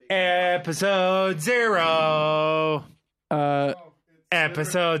Episode 0.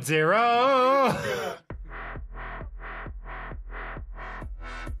 Episode 0.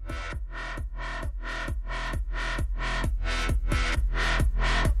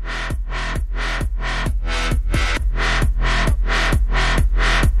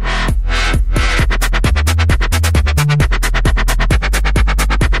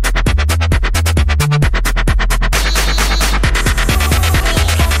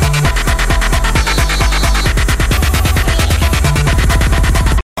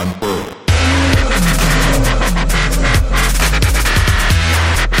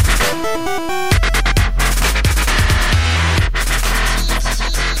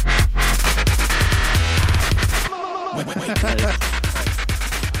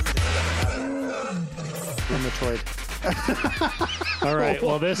 All right.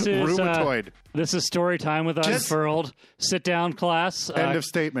 Well, this is Rheumatoid. This is story time with Unfurled. Sit down, class. End of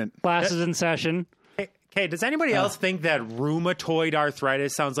statement. Class is in session. Okay, does anybody else think that rheumatoid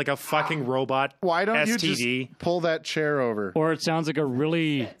arthritis sounds like a fucking robot? Why don't you STD? just pull that chair over? Or it sounds like a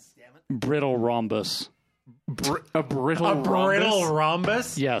really brittle rhombus. A brittle A rhombus? brittle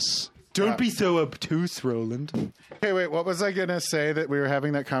rhombus? Yes. Don't be so obtuse, Roland. Hey, wait, what was I going to say that we were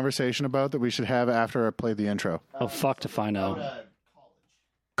having that conversation about that we should have after I played the intro? Oh, fuck if I know.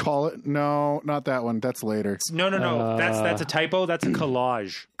 Call it? No, not that one. That's later. No. That's a typo. That's a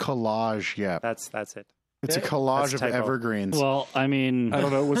collage. Collage, yeah. That's it. It's a collage That's of a typo. evergreens. Well, I mean, I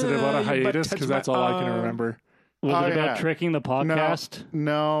don't know. Was it about a hiatus? touch Because that's all I can my remember. was Oh, it about yeah. tricking the podcast?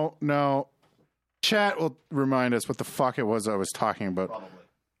 No. Chat will remind us what the fuck it was I was talking about.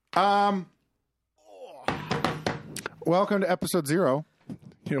 Welcome to episode 0.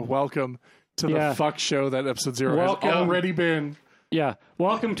 Yeah, welcome to Yeah. the fuck show that episode 0 Welcome. has already been. Yeah.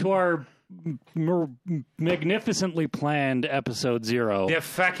 Welcome to our magnificently planned episode 0. The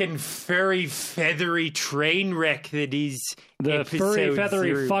fucking furry, feathery train wreck that is The episode furry,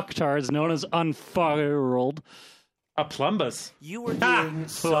 feathery 0. fucktards known as Unfurled. A plumbus. You were doing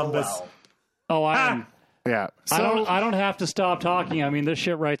so Columbus. well. Oh, I'm. Yeah. So, I don't have to stop talking. I mean, this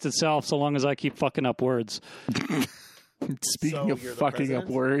shit writes itself so long as I keep fucking up words. Speaking So of you're the fucking up president?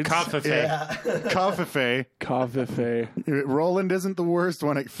 words, Coffee. Coffee. Coffee. Roland isn't the worst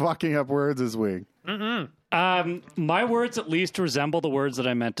one at fucking up words this week. My words at least resemble the words that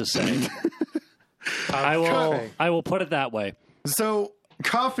I meant to say. I will put it that way. So,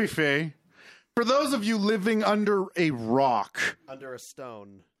 Coffee Fay, for those of you living under a rock, Under a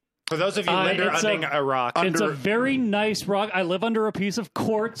stone. For those of you it's under a rock. It's a very nice rock. I live under a piece of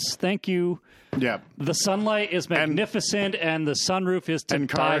quartz. Thank you. yeah, The sunlight is magnificent, and the sunroof is to and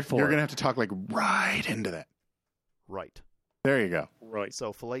die Car, for. you're going to have to talk like right into that. Right. There you go. Right.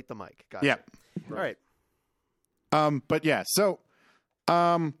 So fillet the mic. Got Yeah. it. All right. But yeah, so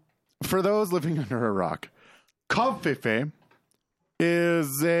for those living under a rock, Coffee Fay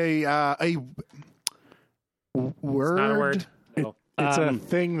is a word. Not a word. It's a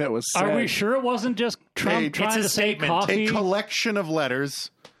thing that was said. Are we sure it wasn't just Trump Hey, trying it's a to say statement. coffee? A collection of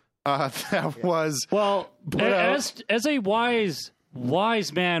letters that was Well, Put out- as a wise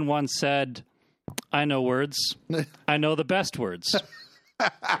man once said, I know words. I know the best words.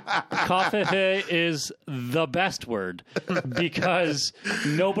 Coffee is the best word because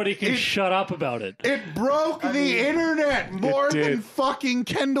nobody can shut up about it. It broke the internet more did. than fucking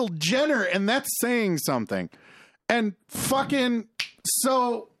Kendall Jenner, and that's saying something. And fucking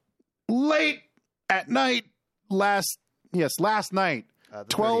so late at night last night, The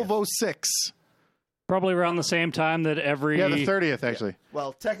 12:06. Probably around the same time that every Yeah, the 30th actually.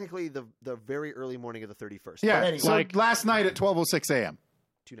 Well, technically, the very early morning of the 31st. Yeah, But anyway, so last night at 12:06 a.m.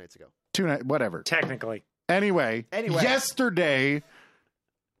 2 nights ago. Whatever. Technically. Anyway, Yesterday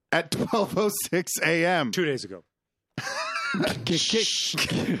at 12:06 a.m. 2 days ago.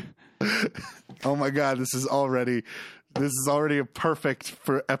 Oh my God, this is already a perfect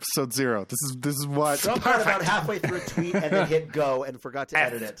for episode 0. This is what Trump got about halfway through a tweet and then hit go and forgot to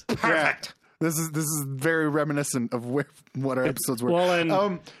edit it. Perfect. This is very reminiscent of what our episodes were. well,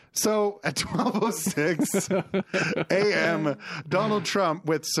 and- So at 12:06 a.m., Donald Trump,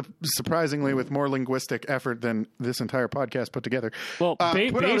 surprisingly with more linguistic effort than this entire podcast put together. Well,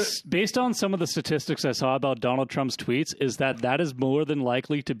 put out based on some of the statistics I saw about Donald Trump's tweets, is that is more than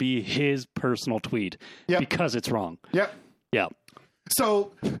likely to be his personal tweet Yep. because it's wrong. Yep. Yeah.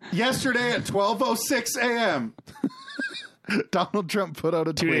 So yesterday at 12:06 a.m., Donald Trump put out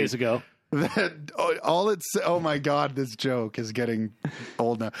a 2 tweet. days ago. That all it's oh my God, this joke is getting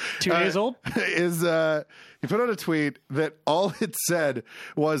old now. 2 days old? Is he put out a tweet that all it said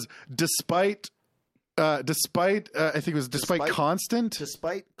was, despite Despite I think it was despite constant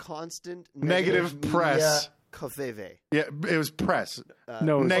negative press. Kafeve. Yeah, it was press.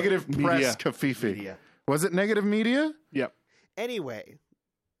 No, Negative press media. Kafifi. Media. Was it negative media? Yep. Anyway,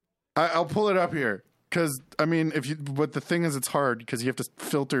 I'll pull it up here because I mean, but the thing is, it's hard because you have to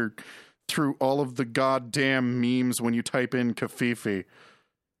filter through all of the goddamn memes when you type in Kafifi.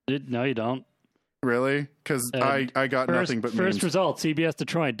 No, you don't. Really? Because I got nothing but first memes. result. CBS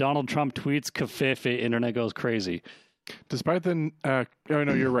Detroit. Donald Trump tweets Kafefe. Internet goes crazy. Despite the oh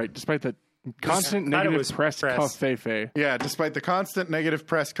no, you're right. Despite the constant negative press. Kafefe. Yeah, despite the constant negative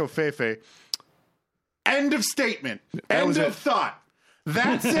press Kofefe. End of statement. That was End of it. thought.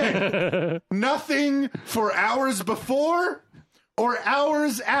 That's it. Nothing for hours before or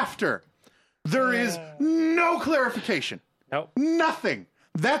hours after. There is no clarification. Nope. Nothing.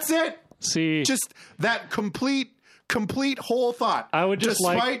 That's it. See, Just that complete whole thought. I would just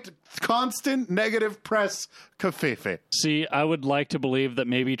despite constant negative press Kofefe. I would like to believe that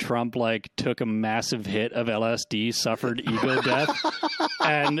maybe Trump took a massive hit of LSD, suffered ego death,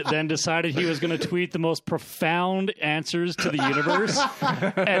 and then decided he was going to tweet the most profound answers to the universe,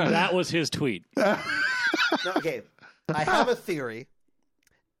 and that was his tweet. no, okay. I have a theory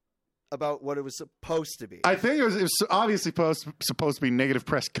about what it was supposed to be. I think it was obviously supposed to be negative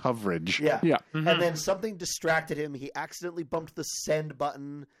press coverage. Yeah. Yeah. And then something distracted him. He accidentally bumped the send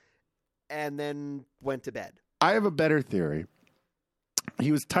button and then went to bed. I have a better theory.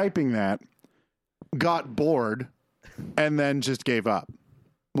 He was typing that, got bored, and then just gave up.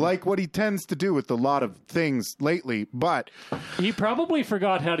 Like what he tends to do with a lot of things lately, but He probably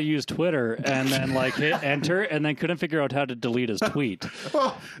forgot how to use Twitter and then hit enter and then couldn't figure out how to delete his tweet.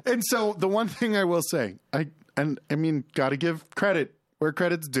 well, and so the one thing I will say, I mean, got to give credit where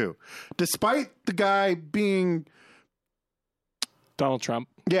credit's due. Despite the guy being, Donald Trump.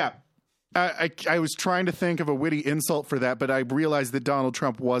 yeah, I was trying to think of a witty insult for that, but I realized that Donald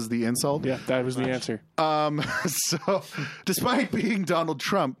Trump was the insult. Yeah, that was the answer. So despite being Donald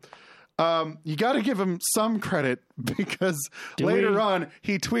Trump, you got to give him some credit because later on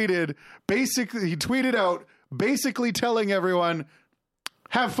he tweeted out basically telling everyone,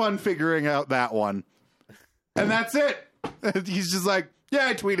 have fun figuring out that one. And that's it. He's just like, yeah,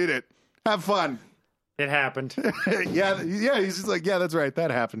 I tweeted it. Have fun. It happened. yeah. He's just like, yeah, that's right. That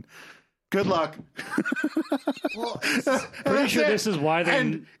happened. Good luck. Well, Pretty sure this is why they...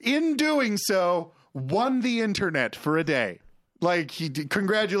 And in doing so, won the internet for a day.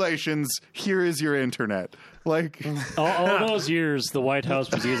 Congratulations, here is your internet. all those years the White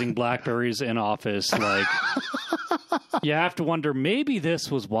House was using BlackBerries in office, you have to wonder, maybe this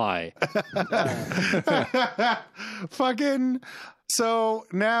was why. Fucking. So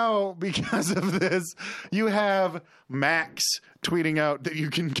now, because of this, you have Max tweeting out that you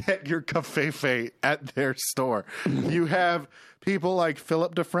can get your Kafefe at their store. You have people like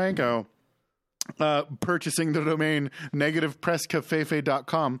Philip DeFranco purchasing the domain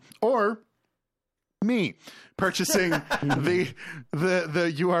negativepresskafefe.com, or me purchasing the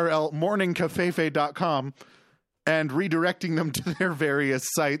URL morningkafefe.com and redirecting them to their various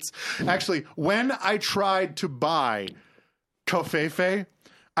sites. Actually, when I tried to buy Kafefe,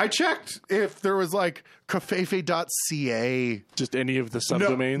 I checked if there was kafefe.ca. Just any of the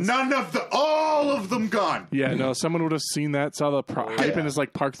subdomains. None of all of them gone. Yeah, no, someone would have seen that, saw the hype, and is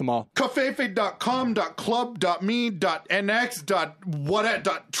like, park them all.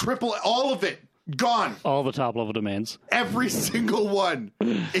 Kafefe.com.club.me.nx. Triple, all of it gone. All the top level domains. Every single one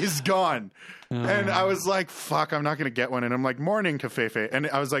is gone. And I was like, fuck, I'm not going to get one. And I'm like, morning Kafefe. And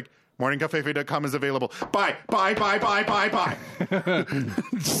I was like, morningkafefe.com is available. Buy.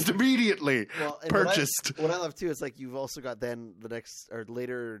 Just immediately purchased. What I love too is you've also got then the next or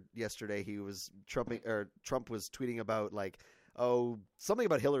later yesterday Trump was tweeting about something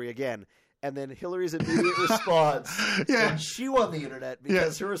about Hillary again. And then Hillary's immediate response, when she won the internet,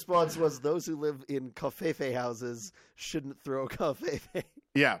 because her response was, those who live in Kafefe houses shouldn't throw Kafefe.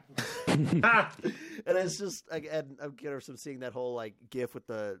 Yeah. And it's just, and I'm getting seeing that whole gif with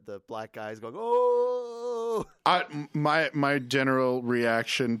the black guys going, oh. My general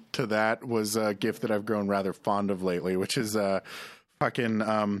reaction to that was a gif that I've grown rather fond of lately, which is fucking,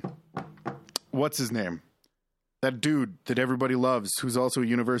 what's his name? That dude that everybody loves, who's also a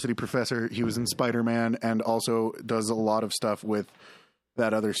university professor. He was in Spider-Man and also does a lot of stuff with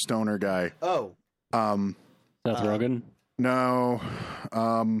that other stoner guy. Oh. Seth Rogen? No.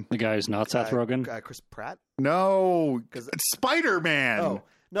 The guy who's not Seth Rogen? Chris Pratt? No. It's Spider-Man. Oh.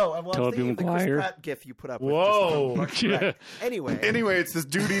 No, I'm thinking of the Chris Pratt gif you put up. Whoa. Anyway, it's this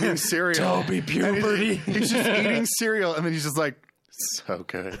dude eating cereal. Toby Puberty. He's just eating cereal, and then he's just like, So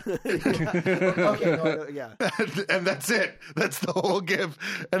good. Okay, no, yeah. And that's it. That's the whole GIF.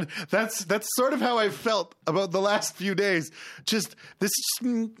 And that's sort of how I felt about the last few days. Just this,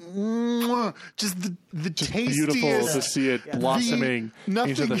 just the tastiest. Beautiful to see it blossoming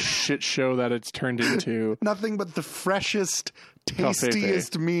into the shit show that it's turned into. Nothing but the freshest,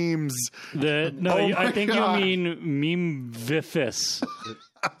 tastiest memes. I think you mean meme-vifus.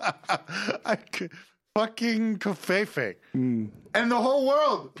 Fucking Covfefe. And the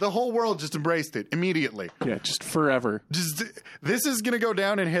whole world just embraced it immediately. Yeah, just forever. This is going to go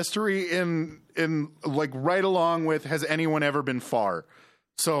down in history in like right along with Has Anyone Ever Been Far?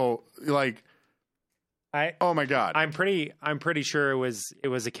 So like, oh my God. I'm pretty sure it was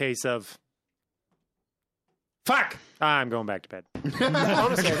a case of fuck. I'm going back to bed.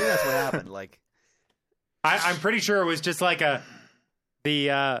 Honestly, I think that's what happened. Like, I'm pretty sure it was just like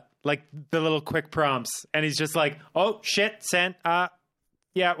the little quick prompts, and he's just like, oh shit, sent,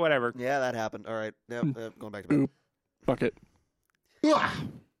 yeah, whatever. yeah, that happened. All right, going back to bed. Fuck it.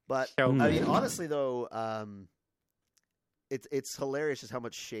 But I mean, honestly, though, it's hilarious just how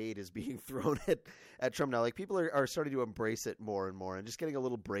much shade is being thrown at Trump now. Like, people are starting to embrace it more and more, and just getting a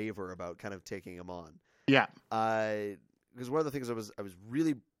little braver about kind of taking him on. Yeah. Because one of the things I was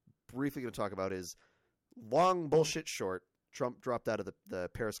really briefly going to talk about is long bullshit short. Trump dropped out of the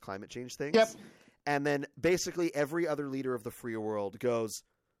Paris climate change things. Yep. And then basically every other leader of the free world goes,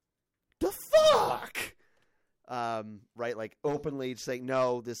 the fuck? Right? Like, openly saying,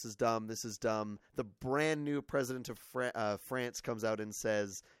 no, this is dumb. This is dumb. The brand new president of France comes out and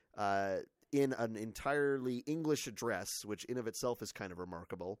says, in an entirely English address, which in of itself is kind of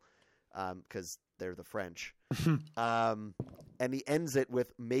remarkable, because they're the French. And he ends it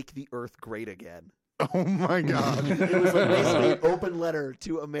with, make the earth great again. Oh my God. It was like basically an open letter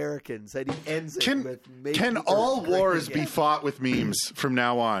to Americans, and he ends it with Can all wars be fought with memes from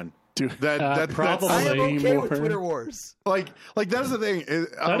now on? Dude, that's probably. I am okay more. with Twitter wars. like that's the thing.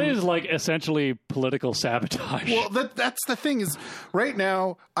 That is like essentially political sabotage. Well, that's the thing is right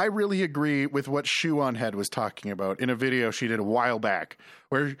now, I really agree with what Shoe on Head was talking about in a video she did a while back,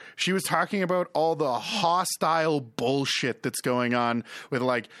 where she was talking about all the hostile bullshit that's going on with,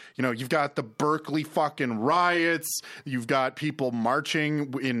 like, you know, you've got the Berkeley fucking riots, you've got people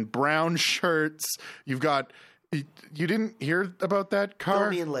marching in brown shirts, you've got. You didn't hear about that, Car?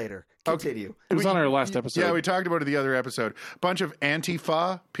 Fill me in later. Continue. It was on our last episode. Yeah, we talked about it the other episode. Bunch of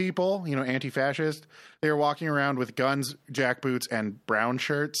Antifa people, you know, anti-fascist. They were walking around with guns, jackboots, and brown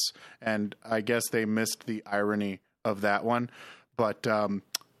shirts. And I guess they missed the irony of that one. But,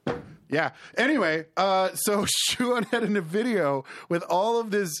 yeah. Anyway, so Shuan had in a video with all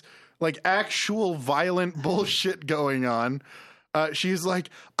of this, like, actual violent bullshit going on. She's like,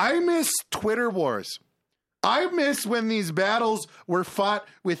 I miss Twitter wars. I miss when these battles were fought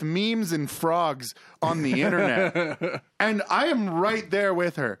with memes and frogs on the internet. And I am right there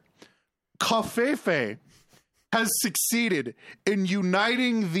with her. Covfefe has succeeded in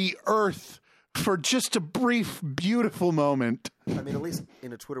uniting the earth for just a brief, beautiful moment. I mean, at least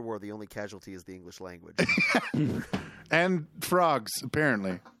in a Twitter war, the only casualty is the English language. And frogs,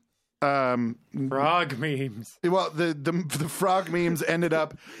 apparently. Frog memes. Well, the frog memes ended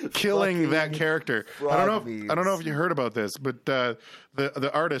up killing that character. I don't know if you heard about this, but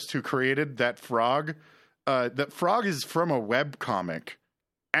the artist who created that frog is from a webcomic.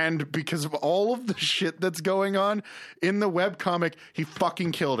 And because of all of the shit that's going on in the webcomic, he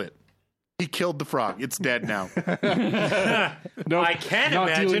fucking killed it. He killed the frog. It's dead now. Nope, I can't not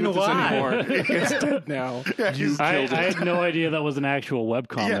imagine dealing with why. This anymore. It's dead now. I had no idea that was an actual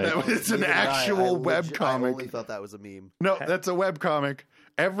webcomic. Yeah, it's an actual webcomic. I only thought that was a meme. No, that's a webcomic.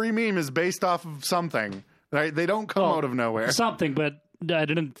 Every meme is based off of something. Right? They don't come out of nowhere. Something, but I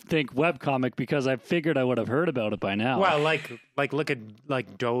didn't think webcomic because I figured I would have heard about it by now. Well, like look at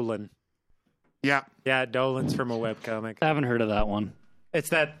like Dolan. Yeah. Yeah, Dolan's from a webcomic. I haven't heard of that one. It's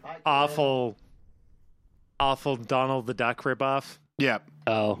that awful Donald the Duck ripoff. Yeah.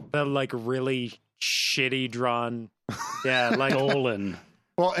 Oh. The like really shitty drawn. Yeah, like Dolan.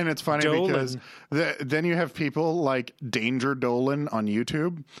 Well, and it's funny because then you have people like Danger Dolan on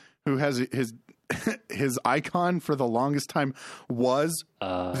YouTube, who has his icon for the longest time was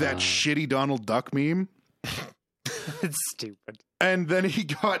that shitty Donald Duck meme. It's stupid. And then he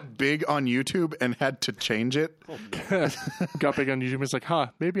got big on YouTube and had to change it. Got big on YouTube and was like,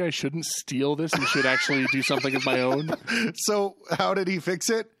 maybe I shouldn't steal this and should actually do something of my own. So how did he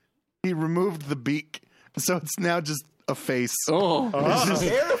fix it? He removed the beak. So it's now just a face. It's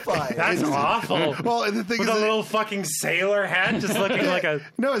terrifying. That's awful. Well, and the thing With is, a little fucking sailor hat, just looking like a.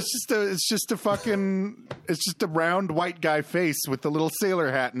 no, it's just a round white guy face with the little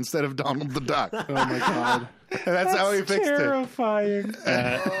sailor hat instead of Donald the Duck. Oh my god. And that's how he fixed terrifying.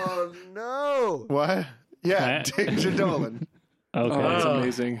 Oh no! it. What? Yeah, Danger Dolan. Okay. Oh, that's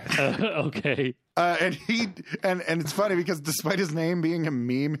amazing. Okay. And it's funny because despite his name being a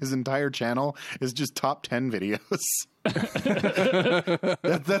meme, his entire channel is just top 10 videos.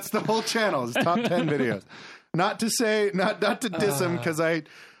 That's the whole channel is top 10 videos. Not to diss him because I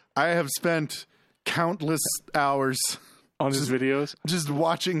have spent countless hours On his videos? just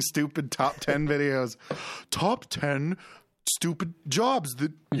watching stupid top 10 videos. Top 10 stupid jobs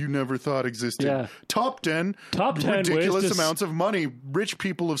that you never thought existed. Yeah. Top 10 ways ridiculous to amounts of money rich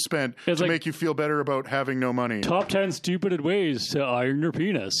people have spent to like- make you feel better about having no money. Top 10 stupid ways to iron your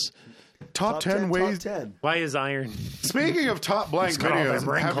penis. Top 10 ways. Top 10. Why is iron? Speaking of top blank got all them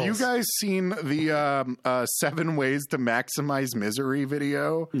videos, have you wrinkles. guys seen the 7 ways to maximize misery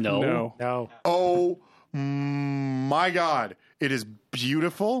video? No. No. Oh my God. It is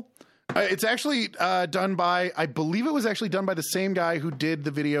beautiful. It's actually done by, I believe it was actually done by the same guy who did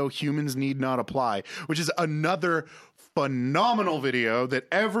the video Humans Need Not Apply, which is another phenomenal video that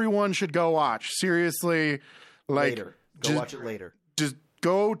everyone should go watch. Seriously, like Later. Go watch it later. just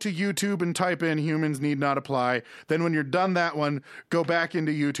go to YouTube and type in Humans Need Not Apply. Then when you're done that one, go back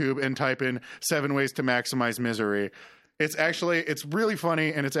into YouTube and type in 7 ways to maximize misery. It's really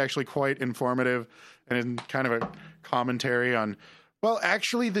funny and it's actually quite informative and kind of a commentary on, well,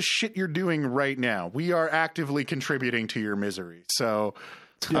 actually the shit you're doing right now. We are actively contributing to your misery. So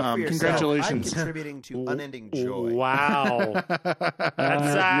For yourself, congratulations. I'm contributing to unending joy. Wow.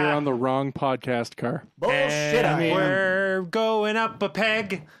 That's You're on the wrong podcast, Car. Bullshit, I am. We're going up a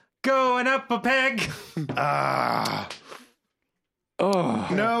peg. Going up a peg. Oh,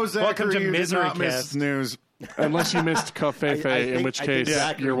 no, Zachary, Welcome to you did Misery not miss Cast. news. unless you missed Covfefe, in which case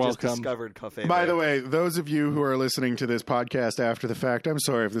Zachary you're just welcome. discovered Covfefe. By the way, those of you who are listening to this podcast after the fact, I'm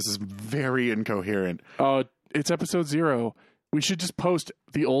sorry if this is very incoherent. Oh, it's episode 0. We should just post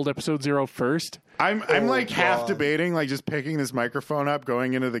the old episode 0 first. I'm like half God. debating, like just picking this microphone up,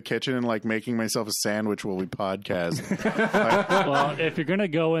 going into the kitchen, and like making myself a sandwich while we podcast. Well, if you're going to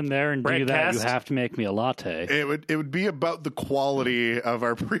go in there and do that, you Breadcast? have to make me a latte. It would be about the quality of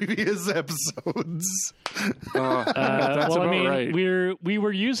our previous episodes. That's Well, about I mean, right. we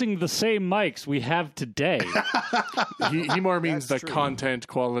were using the same mics we have today. He more means That's the true. content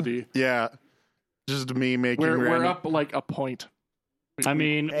quality. Yeah, just me making. We're random- up like a point. I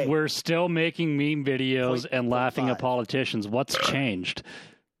mean, Hey. we're still making meme videos and laughing at 0.5. politicians. What's changed?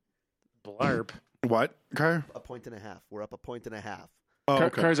 Blarp. What, Car? A point and a half. We're up a point and a half. Oh,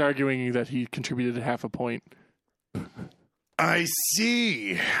 okay. Car's arguing that he contributed half a point. I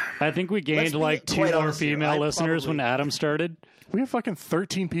see. I think we gained be like 2 quite more honest here. female I listeners when probably- Adam started. We have fucking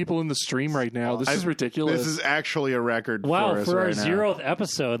 13 people in the stream right now. This is ridiculous. This is actually a record Wow, for us for our right now. 0th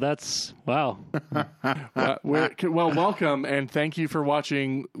episode, that's wow. Well, welcome and thank you for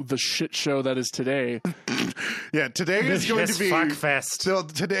watching the shit show that is today. Yeah, today is going This to be. fuck fest. So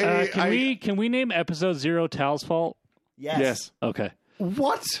today, Can we name episode 0 Tal's fault? Yes. Yes. Okay.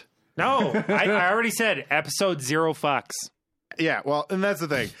 What? No, I already said episode 0 fucks. Yeah, well, and that's the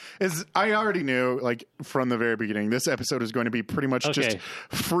thing is I already knew like from the very beginning this episode is going to be pretty much just Okay.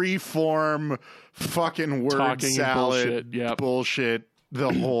 free form fucking word Talking and salad bullshit, yep. bullshit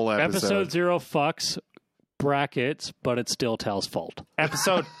the whole episode. Episode 0 fucks brackets, but it's still Tal's fault.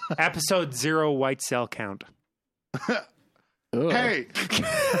 Episode 0 white cell count. Hey,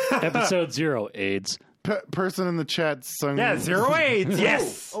 Episode 0 AIDS. person in the chat sung. Yeah, 0 AIDS.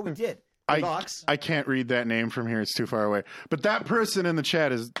 Yes. Oh, we did. I can't read that name from here. It's too far away. But that person in the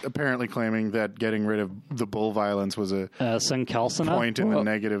chat is apparently claiming that getting rid of the bull violence was a Sankalsana. point in the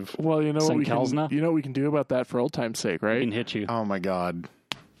negative. Well, you know what Sankalsna? we can do about that for old time's sake, I right? can hit you. Oh my god.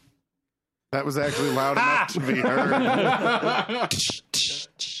 That was actually loud enough to be heard.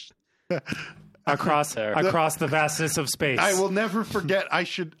 Across the vastness of space. I will never forget.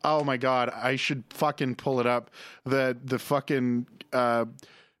 Oh my god, I should fucking pull it up. The fucking that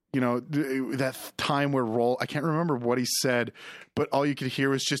time where I can't remember what he said, but all you could hear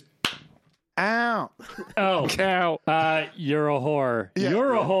was just ow. Oh, Cow. you're a whore. Yeah.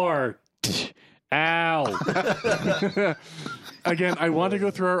 You're a whore. Ow. Again, I want to go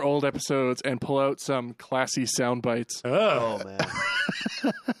through our old episodes and pull out some classy sound bites. Oh man.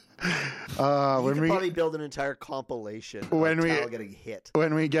 You When could we probably build an entire compilation When of we- Tal getting hit.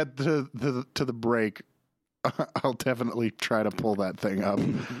 when we get to the break, I'll definitely try to pull that thing up.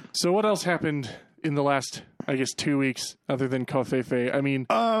 So what else happened in the last, I guess, 2 weeks other than Covfefe? I mean,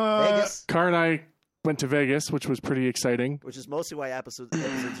 Vegas, Car and I went to Vegas, which was pretty exciting. which is mostly why episode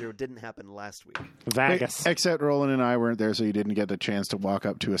 0 didn't happen last week. Vegas. Except Roland and I weren't there, so you didn't get the chance to walk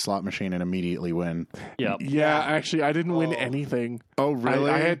up to a slot machine and immediately win. Yep. Yeah, actually, I didn't win anything. Oh,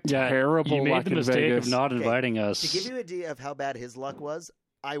 really? I had terrible You made luck the in mistake Vegas. of not inviting To us. give you an idea of how bad his luck was,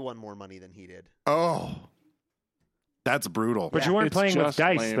 I won more money than he did. Oh, that's brutal. But you weren't It's playing with just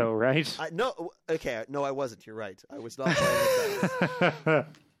dice, lame. though, right? No, I wasn't. You're right. I was not playing with dice.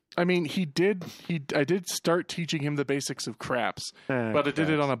 I mean, I did start teaching him the basics of craps, but I did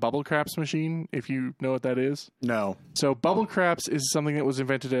it on a bubble craps machine, if you know what that is. No. So bubble craps is something that was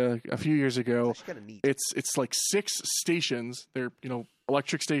invented a few years ago. It's kind of neat. It's like 6 stations. They're,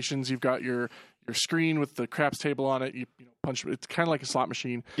 electric stations. You've got your screen with the craps table on it. You punch. It's kind of like a slot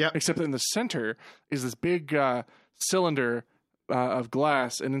machine. Yep. Except that in the center is this big cylinder of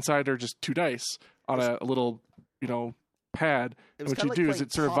glass, and inside are just 2 dice on a little pad. It And was what you kinda do like is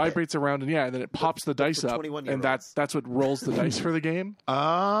it playing sort of Pop It. vibrates around, and then it pops the dice for up, 21-year-olds. and that's what rolls the dice for the game.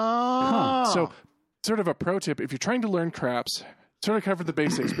 Ah. So, sort of a pro tip: if you're trying to learn craps, sort of cover the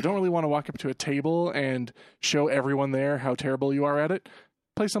basics, but don't really want to walk up to a table and show everyone there how terrible you are at it.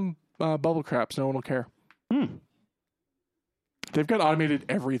 Play some bubble craps; no one will care. They've got automated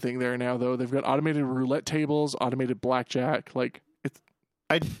everything there now, though. They've got automated roulette tables, automated blackjack. Like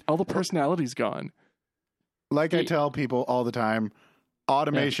all the personality's gone. Like I tell people all the time,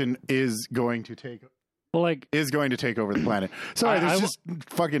 automation is going to take Well, over the planet. Sorry, there's just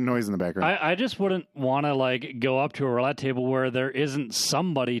fucking noise in the background. I just wouldn't want to go up to a roulette table where there isn't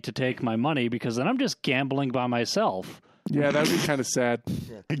somebody to take my money, because then I'm just gambling by myself. Yeah, that'd be kind of sad.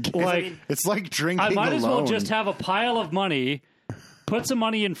 Like, it's like drinking I might as well alone. just have a pile of money, put some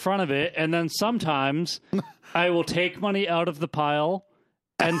money in front of it, and then sometimes I will take money out of the pile,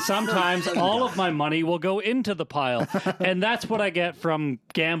 and sometimes all of my money will go into the pile. And that's what I get from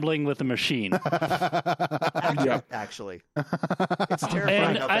gambling with a machine. Actually, it's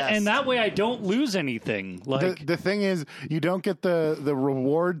terrifying. And that way I don't lose anything. Like, the thing is, you don't get the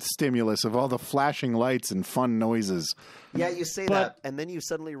reward stimulus of all the flashing lights and fun noises. Yeah, you say that, and then you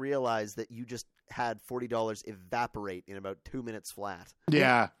suddenly realize that you just had $40 evaporate in about 2 minutes flat.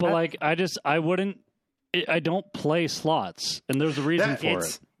 Yeah. but I don't play slots, and there's a reason for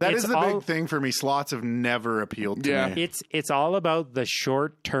it. That It's is the all- big thing for me. Slots have never appealed to me. It's all about the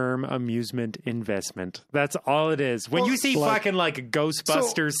short-term amusement investment. That's all it is. When you see fucking like a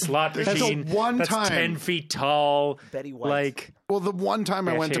Ghostbusters slot there's a machine one that's time- 10 feet tall, Betty White. like Well, the one time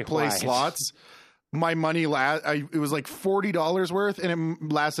I went to play White. slots, my money it was like $40 worth, and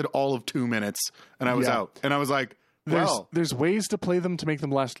it lasted all of 2 minutes, and I was out. And I was like, There's ways to play them to make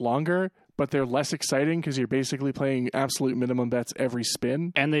them last longer, but they're less exciting because you're basically playing absolute minimum bets every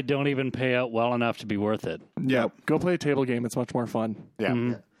spin. And they don't even pay out well enough to be worth it. yeah, Go play a table game; it's much more fun. yeah.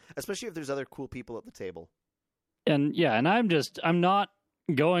 Yeah. Especially if there's other cool people at the table. And I'm not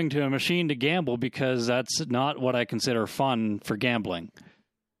going to a machine to gamble, because that's not what I consider fun for gambling.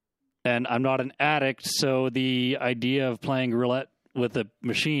 And I'm not an addict, so the idea of playing roulette with a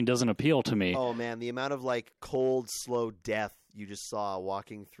machine doesn't appeal to me. Oh man, the amount of cold, slow death you just saw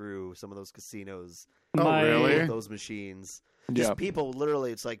walking through some of those casinos. My- really? With those machines. Just people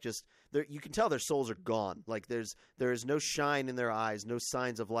literally, it's like just you can tell their souls are gone. Like there is no shine in their eyes, no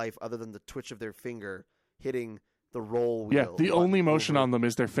signs of life other than the twitch of their finger hitting the roll wheel. Yeah, the button only motion over. on them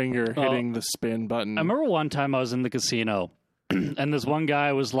is their finger hitting the spin button. I remember one time I was in the casino, and this one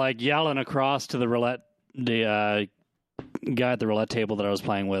guy was yelling across to the guy at the roulette table that I was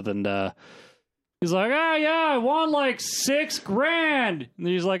playing with, and he's like, "Oh yeah, I won $6,000." And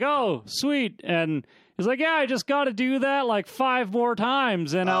he's like, "Oh, sweet." And he's like, "Yeah, I just got to do that 5 more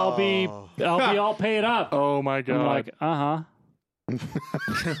times, and I'll be all paid up." Oh my I'm god! like, "Uh-huh."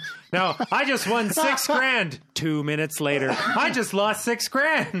 No, I just won $6,000. 2 minutes later, I just lost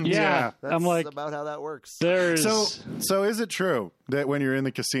 $6,000. Yeah. That's I'm like, about how that works. there's So is it true that when you're in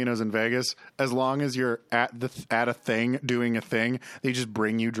the casinos in Vegas, as long as you're at a thing doing a thing, they just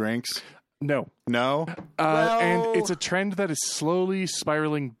bring you drinks? No. No. And it's a trend that is slowly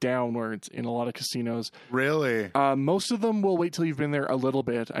spiraling downwards in a lot of casinos. Really? Most of them will wait till you've been there a little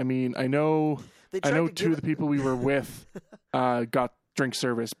bit. I mean, I know tried to two of the people we were with got drink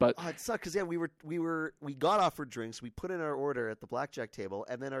service, but Oh, it sucked because we got offered drinks. We put in our order at the blackjack table,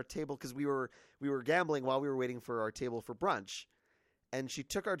 and then our table, because we were gambling while we were waiting for our table for brunch, and she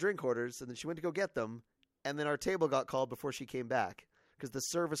took our drink orders, and then she went to go get them, and then our table got called before she came back because the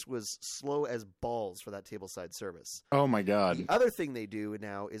service was slow as balls for that tableside service. Oh my god. The other thing they do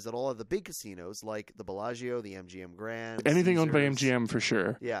now is that all of the big casinos, like the Bellagio, the MGM Grand, anything owned by Caesars, MGM for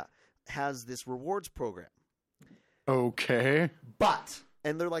sure. yeah, has this rewards program. Okay.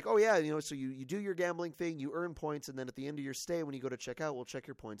 And they're like, oh, yeah, so you do your gambling thing, you earn points, and then at the end of your stay, when you go to check out, we'll check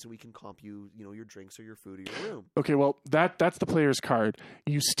your points, and we can comp you, your drinks or your food or your room. Okay, well, that's the player's card.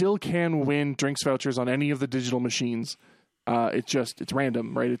 You still can win drinks vouchers on any of the digital machines. It's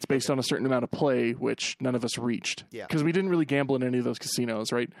random, right? It's based on a certain amount of play, which none of us reached. Yeah. Because we didn't really gamble in any of those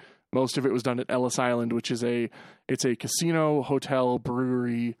casinos, right? Most of it was done at Ellis Island, which is a casino, hotel,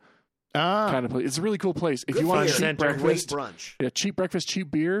 brewery kind of place. It's a really cool place. If you want a cheap breakfast, cheap breakfast, cheap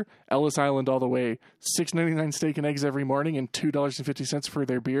beer, Ellis Island all the way. $6.99 steak and eggs every morning and $2.50 for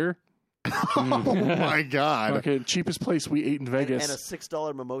their beer. Oh my God. Okay, cheapest place we ate in Vegas. And a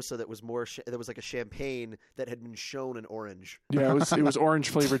 $6 mimosa that was that was like a champagne that had been shown in orange. Yeah, it was orange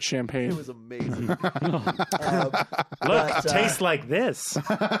flavored champagne. It was amazing. Look, tastes like this.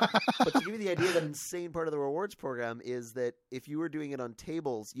 But to give you the idea, that insane part of the rewards program is that if you were doing it on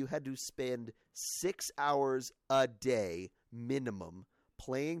tables, you had to spend 6 hours a day minimum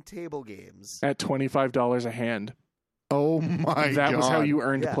playing table games at $25 a hand. Oh my God. That was how you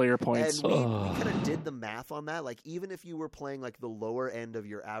earned player points. And we kind of did the math on that. Like, even if you were playing like the lower end of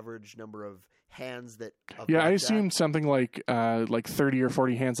your average number of hands I assumed something like 30 or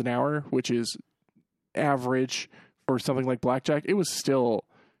 40 hands an hour, which is average for something like blackjack. It was still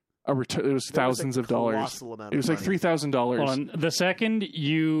it was thousands of dollars. It was like $3,000. The second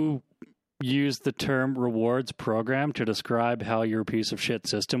you use the term rewards program to describe how your piece of shit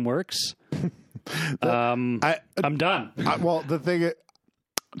system works, I'm done. Well, the thing,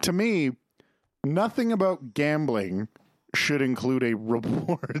 to me, nothing about gambling should include a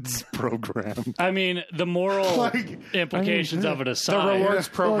rewards program. I mean, the moral implications of it aside. The rewards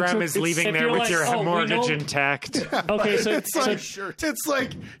program is leaving there with your mortgage intact. Okay, so it's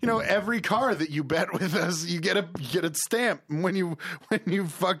like every car that you bet with us, you get a stamp. When you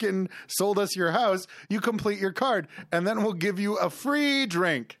fucking sold us your house, you complete your card, and then we'll give you a free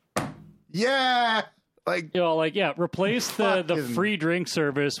drink. Yeah, replace the free drink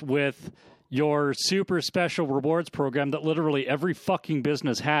service with your super special rewards program that literally every fucking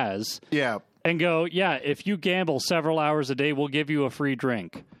business has. Yeah. And go, if you gamble several hours a day, we'll give you a free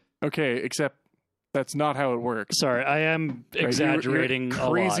drink. Okay, except that's not how it works. Sorry, I am exaggerating you're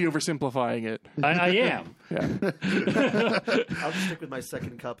crazy oversimplifying it. I am. Yeah. I'll just stick with my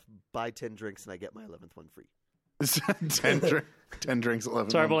second cup, buy 10 drinks, and I get my 11th one free. 10 drinks, 11.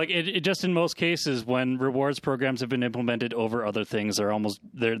 Sorry, but it just in most cases when rewards programs have been implemented over other things,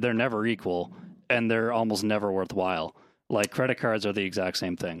 they're never equal and they're almost never worthwhile. Like credit cards are the exact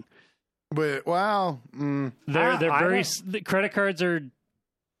same thing. But credit cards are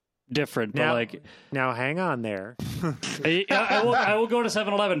different. But now hang on there. I will go to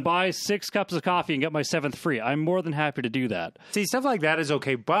 7-Eleven, buy 6 cups of coffee, and get my 7th free. I'm more than happy to do that. See, stuff like that is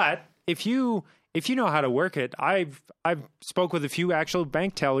okay, but if you know how to work it, I've spoke with a few actual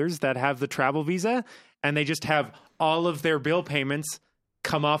bank tellers that have the travel visa, and they just have all of their bill payments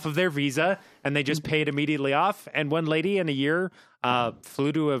come off of their visa, and they just pay it immediately off. And one lady in a year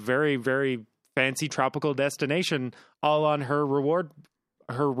flew to a very, very fancy tropical destination, all on her reward,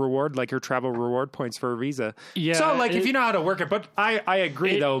 like her travel reward points for her visa. Yeah. So if you know how to work it, but I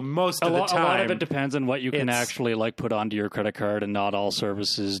agree though, most of the time. A lot of it depends on what you can actually put onto your credit card, and not all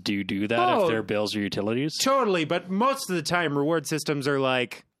services do that if they're bills or utilities. Totally. But most of the time reward systems are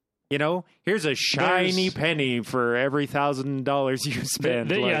here's a shiny penny for every $1,000 you spend.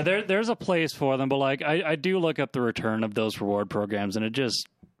 There's a place for them, but I do look up the return of those reward programs, and it just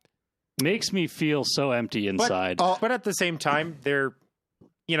makes me feel so empty inside. But at the same time, they're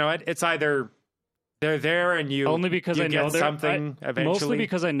it's either they're there and you only because you I know get something eventually. Mostly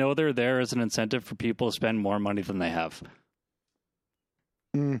because I know they're there as an incentive for people to spend more money than they have.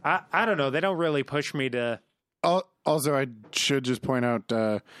 I don't know. They don't really push me to. Also, I should just point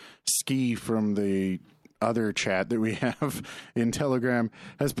out Ski from the other chat that we have in Telegram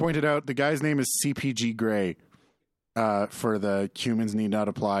has pointed out the guy's name is CPG Grey for the Humans Need Not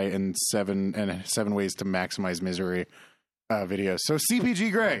Apply and 7 Ways to Maximize Misery video. So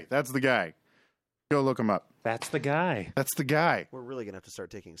CPG Grey, that's the guy. Go look him up. That's the guy. That's the guy. We're really gonna have to start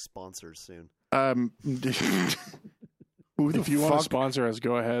taking sponsors soon. If you want to sponsor us,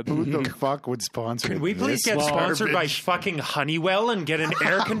 go ahead. Who the fuck would sponsor? Could we please get sponsored by fucking Honeywell and get an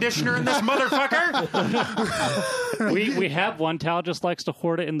air conditioner in this motherfucker? We have one. Tal just likes to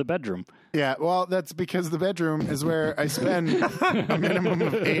hoard it in the bedroom. Yeah, well, that's because the bedroom is where I spend a minimum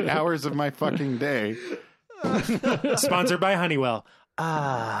of 8 hours of my fucking day. Sponsored by Honeywell.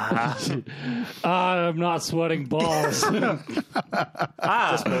 I'm not sweating balls. Just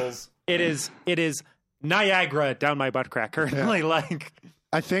balls. It is Niagara down my butt crack currently.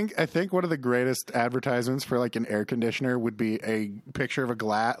 I think one of the greatest advertisements for like an air conditioner would be a picture of a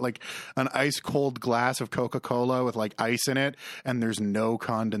glass, like an ice cold glass of Coca-Cola with like ice in it, and there's no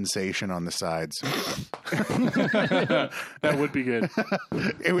condensation on the sides. That would be good.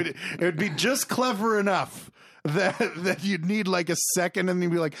 It would be just clever enough that you'd need like a second, and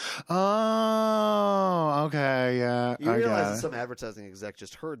you'd be like, oh, okay, yeah. You realize that some advertising exec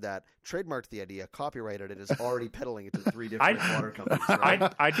just heard that, trademarked the idea, copyrighted it, and is already peddling it to 3 different water companies.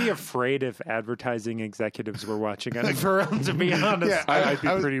 Right? I'd be afraid if advertising executives were watching Unfurled, to be honest. Yeah, I'd be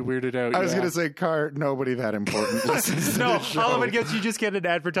pretty weirded out. I was going to say, Car, nobody that important listens to No, this show. all of it gets, you just get an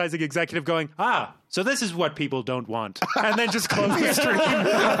advertising executive going, so this is what people don't want. And then just close the stream.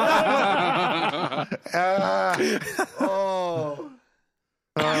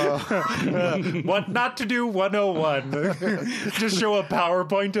 What not to do 101. Just show a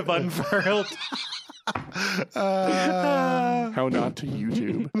PowerPoint of Unfurled. How not to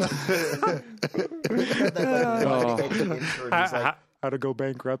YouTube. How to go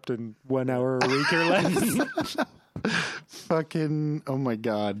bankrupt in 1 hour a week or less. Fucking, oh my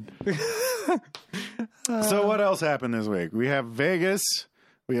God. So what else happened this week? We have Vegas.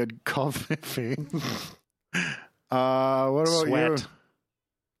 We had coffee. What about Sweat. you?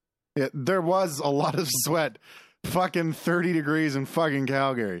 Yeah, there was a lot of sweat. Fucking 30 degrees in fucking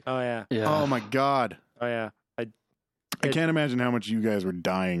Calgary. Oh, yeah. Oh my God. Oh, yeah. I can't imagine how much you guys were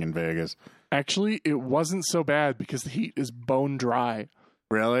dying in Vegas. Actually, it wasn't so bad because the heat is bone dry.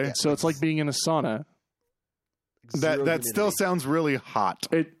 Really? So it's like being in a sauna. That still sounds really hot.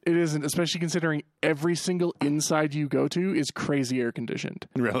 It isn't, especially considering every single inside you go to is crazy air conditioned.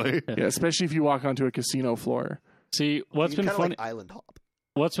 Really? Yeah, especially if you walk onto a casino floor. See, what's been funny? Like island hop.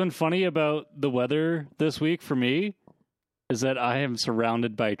 What's been funny about the weather this week for me is that I am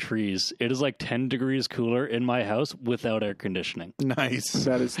surrounded by trees. It is like 10 degrees cooler in my house without air conditioning. Nice.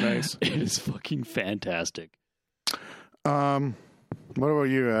 That is nice. It is fucking fantastic. What about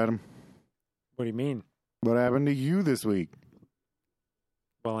you, Adam? What do you mean? What happened to you this week?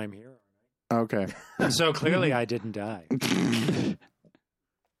 Well, I'm here. Okay. So clearly I didn't die.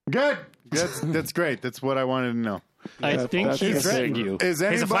 Good. That's great. That's what I wanted to know. I think he threatened you. Is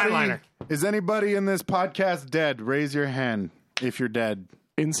He's a flatliner. anybody in this podcast dead? Raise your hand if you're dead.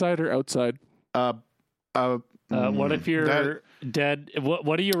 Inside or outside? What if you're dead?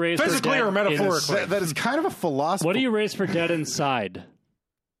 What do you raise Physically for dead or metaphorically? That is kind of a philosophy. What do you raise for dead inside?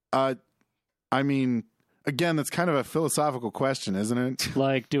 I mean, again, that's kind of a philosophical question, isn't it?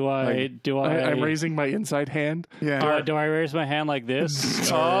 Like, I'm raising my inside hand. Yeah. Do I raise my hand like this?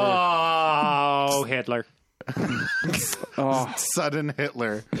 Oh, Hitler. Sudden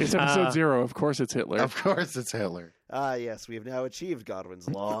Hitler. It's episode 0. Of course it's Hitler. Of course it's Hitler. Yes, we have now achieved Godwin's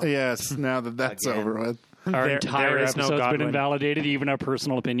Law. Yes, now that that's Again. over with. Our There entire is no episode's been Godwin. invalidated, even our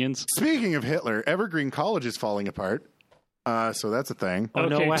personal opinions. Speaking of Hitler, Evergreen College is falling apart. So that's a thing. Oh,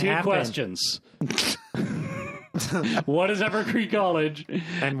 no, Okay, what 2 happened? questions. What is Evergreen College?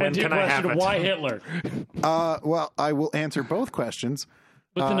 And when 2 can I have question, it? why Hitler? Well, I will answer both questions.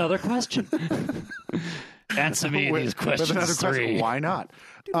 With another question. Answer me these questions. With another 3. question, why not?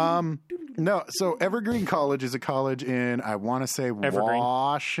 No, so Evergreen College is a college in, I want to say, Evergreen.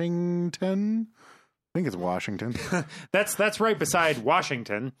 Washington. I think it's Washington. That's right beside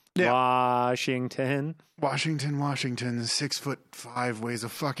Washington. Yeah. Washington. Washington. 6'5", weighs a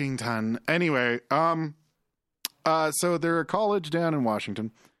fucking ton. Anyway, so they're a college down in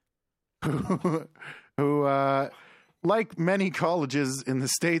Washington who like many colleges in the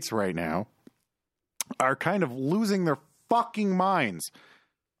States right now, are kind of losing their fucking minds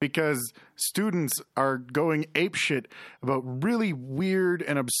because students are going apeshit about really weird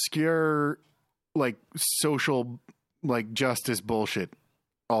and obscure, like, social, like, justice bullshit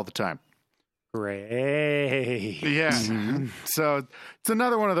all the time. Great. Yeah. So it's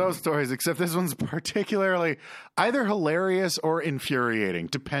another one of those stories, except this one's particularly either hilarious or infuriating,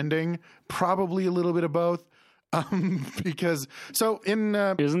 depending, probably a little bit of both. Because so in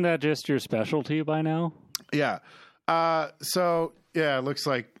Isn't that just your specialty by now? yeah. So yeah, it looks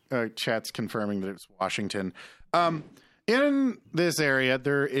like chat's confirming that it's Washington. In this area,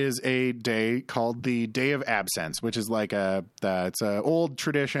 there is a day called the Day of Absence, which is like it's an old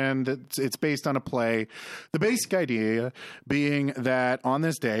tradition. It's based on a play. The basic idea being that on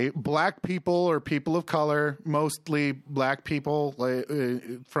this day, black people or people of color, mostly black people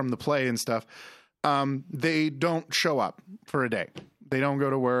from the play and stuff, they don't show up for a day. They don't go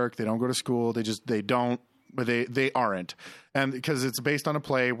to work. They don't go to school. They aren't. And because it's based on a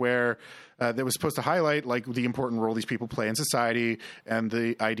play where that was supposed to highlight like the important role these people play in society. And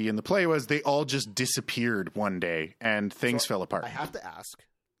the idea in the play was they all just disappeared one day and things fell apart. I have to ask,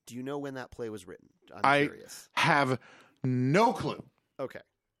 Do you know when that play was written? I curious. Have no clue. Okay.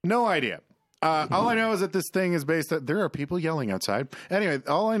 No idea. All I know is that this thing is based. There are people yelling outside. Anyway,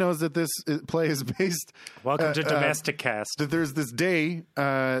 all I know is that this play is based. Welcome to Domestic Cast. That there's this day,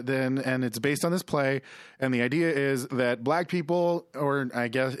 and it's based on this play, and the idea is that black people, or I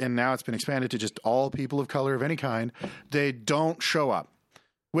guess, and now it's been expanded to just all people of color of any kind, they don't show up.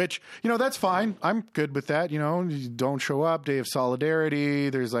 Which, that's fine. I'm good with that. You don't show up, Day of Solidarity.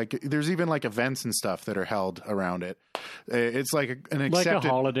 There's even like events and stuff that are held around it. It's like an accepted, like a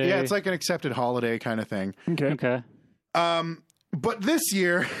holiday. Yeah, it's like an accepted holiday kind of thing. Okay. But this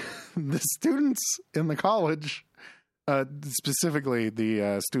year, the students in the college, specifically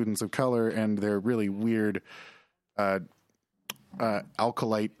the students of color and their really weird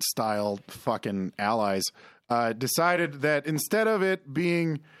alkalite style fucking allies, decided that instead of it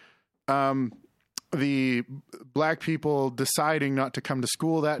being the black people deciding not to come to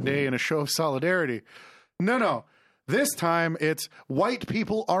school that day in a show of solidarity, no. This time it's white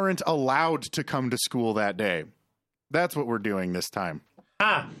people aren't allowed to come to school that day. That's what we're doing this time.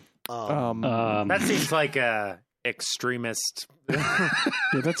 That seems like a extremist. Yeah,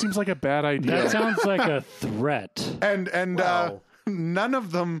 that seems like a bad idea. That sounds like a threat. And wow.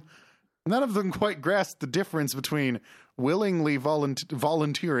 None of them quite grasp the difference between willingly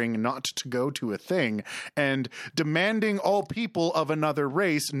volunteering not to go to a thing and demanding all people of another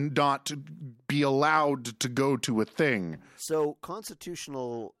race not to be allowed to go to a thing. So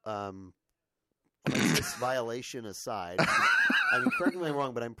constitutional violation aside, I mean, correct me if I'm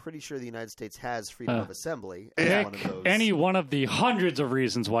wrong, but I'm pretty sure the United States has freedom of assembly. As one of those. Any one of the hundreds of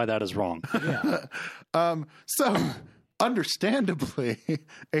reasons why that is wrong. Yeah. So, understandably,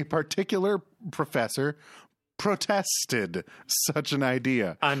 a particular professor protested such an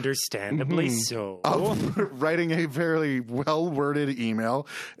idea. Understandably so. Writing a very well-worded email,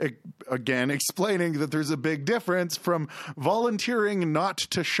 again, explaining that there's a big difference from volunteering not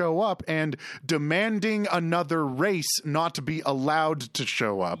to show up and demanding another race not to be allowed to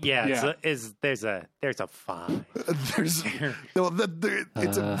show up. Yeah. There's a fine. It's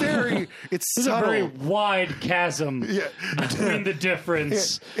subtle. A very wide chasm between the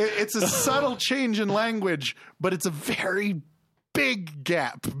difference. It's a subtle change in language, but it's a very big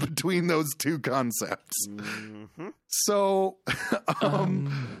gap between those two concepts. Mm-hmm. So,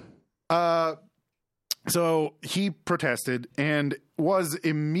 so he protested and was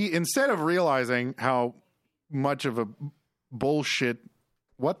instead of realizing how much of a bullshit.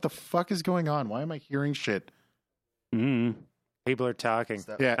 What the fuck is going on? Why am I hearing shit? People are talking.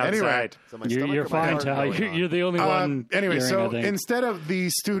 Yeah. Outside. Anyway, you're fine, Tal. You're the only one. Anyway, hearing, so instead of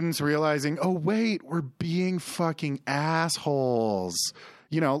the students realizing, oh wait, we're being fucking assholes,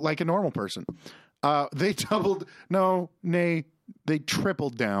 like a normal person, they they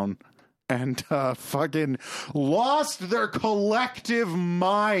tripled down and fucking lost their collective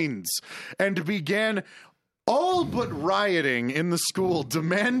minds and began all but rioting in the school,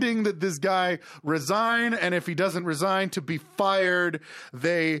 demanding that this guy resign, and if he doesn't resign, to be fired.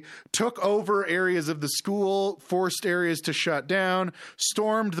 They took over areas of the school, forced areas to shut down,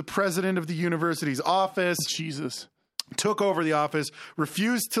 stormed the president of the university's office. Jesus. Took over the office,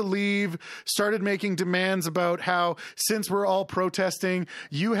 refused to leave, started making demands about how, since we're all protesting,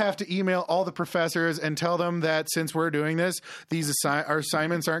 you have to email all the professors and tell them that since we're doing this, our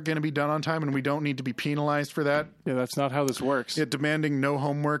assignments aren't going to be done on time and we don't need to be penalized for that. Yeah, that's not how this works. Yeah, demanding no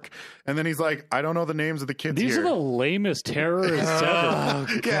homework. And then he's like, I don't know the names of the kids These here. are the lamest terrorists ever.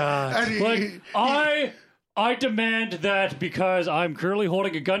 Oh, God. I demand that because I'm currently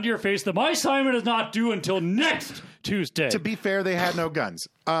holding a gun to your face that my assignment is not due until next Tuesday. To be fair, they had no guns.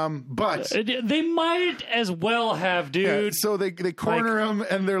 But they might as well have, dude. Yeah, so they corner him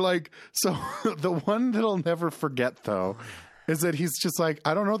and they're like, so the one that I'll never forget though is that he's just like,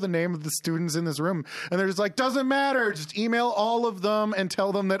 I don't know the name of the students in this room. And they're just like, doesn't matter. Just email all of them and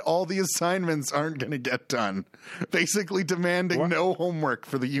tell them that all the assignments aren't going to get done. Basically demanding no homework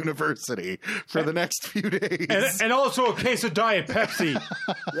for the university for the next few days. And also a case of Diet Pepsi.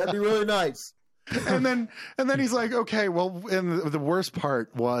 That'd be really nice. And then he's like, okay, well, and the worst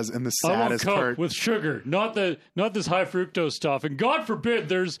part was, and the saddest Coke part with sugar, not this high fructose stuff, and God forbid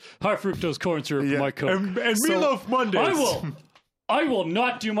there's high fructose corn syrup in my Coke. And Meatloaf Mondays. I will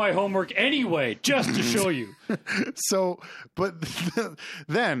not do my homework anyway, just to show you. So, but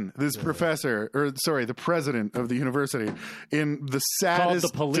then this the president of the university, in the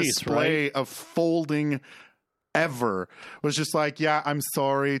saddest display of folding ever, was just like, yeah, I'm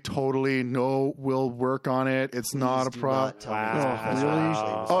sorry, totally, no, we'll work on it. It's not a problem.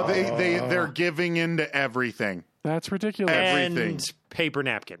 Wow. Really? Oh, they're giving in to everything. That's ridiculous. Everything. And paper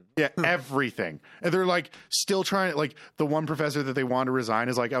napkin. Yeah, everything. And they're like still trying, like the one professor that they want to resign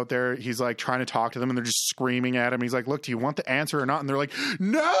is like out there. He's like trying to talk to them and they're just screaming at him. He's like, look, do you want the answer or not? And they're like,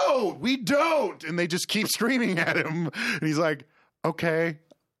 no, we don't. And they just keep screaming at him. And he's like, okay,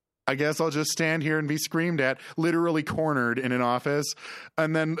 I guess I'll just stand here and be screamed at, literally cornered in an office.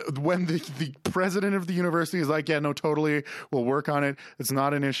 And then when the president of the university is like, yeah, no, totally, we'll work on it. It's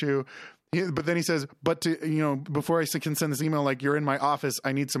not an issue. But then he says, but before I can send this email, like, you're in my office,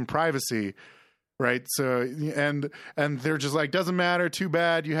 I need some privacy. Right. So, and they're just like, doesn't matter. Too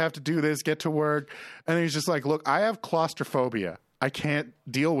bad. You have to do this. Get to work. And he's just like, look, I have claustrophobia. I can't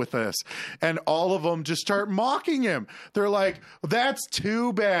deal with this. And all of them just start mocking him. They're like, that's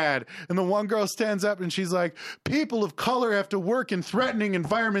too bad. And the one girl stands up and she's like, people of color have to work in threatening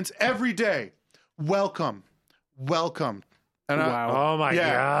environments every day. Welcome. And wow. Oh my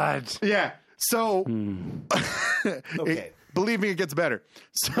God. Yeah. So, Okay. Believe me, it gets better.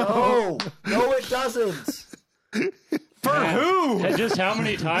 So, no, it doesn't. For who? Just how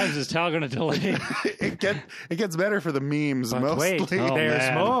many times is Tal going to delay? It gets better for the memes mostly. Wait,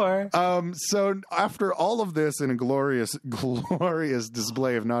 there's more. So after all of this, in a glorious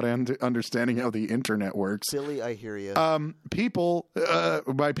display of not understanding how the internet works, Silly, I hear you. People,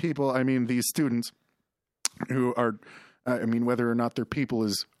 by people I mean these students who are. I mean, whether or not they're people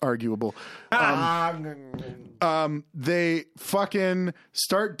is arguable. They fucking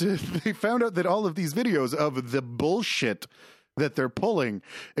they found out that all of these videos of the bullshit that they're pulling,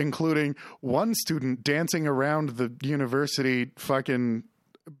 including one student dancing around the university fucking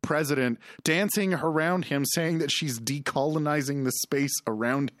president, dancing around him, saying that she's decolonizing the space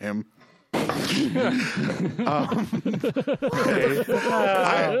around him. I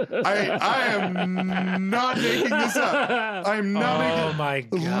am not making this up. I'm not making. Oh my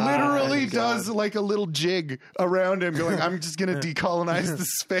God! Literally does like a little jig around him, going, "I'm just going to decolonize the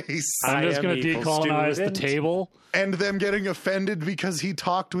space." I'm just going to decolonize the table. And them getting offended because he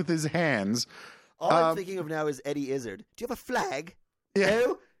talked with his hands. All I'm thinking of now is Eddie Izzard. Do you have a flag? Yeah.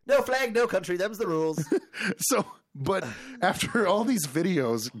 No flag, no country. Them's the rules. But after all these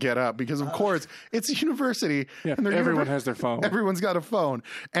videos get up, because of course it's a university, and everyone has their phone. Everyone's got a phone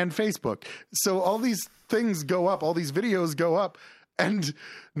and Facebook. So all these things go up, all these videos go up. And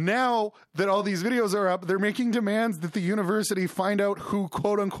now that all these videos are up, they're making demands that the university find out who,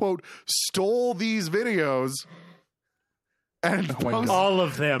 quote unquote, stole these videos. And all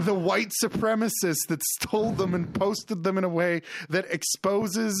of them. The white supremacists that stole them and posted them in a way that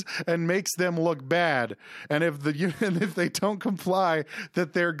exposes and makes them look bad. And if they don't comply,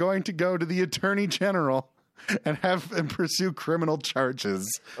 that they're going to go to the attorney general and pursue criminal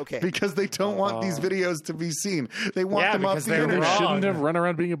charges. Okay. Because they don't want these videos to be seen. They want them off the internet. They shouldn't have run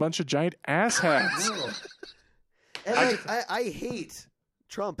around being a bunch of giant asshats. And I hate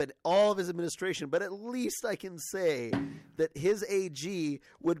Trump and all of his administration, but at least I can say that his AG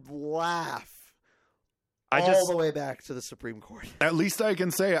would laugh all the way back to the Supreme Court. At least I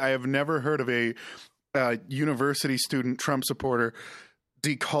can say I have never heard of a university student Trump supporter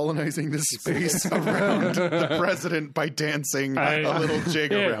decolonizing the space around the president by dancing a little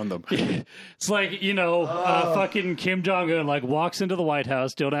jig around them. It's like, fucking Kim Jong-un walks into the White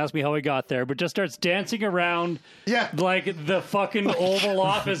House, don't ask me how he got there, but just starts dancing around like the fucking Oval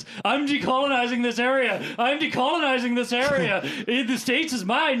Office. I'm decolonizing this area. The States is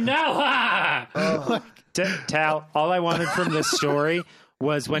mine now. Tal, all I wanted from this story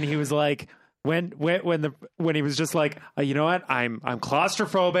was when he was like, when he was just like, you know what, I'm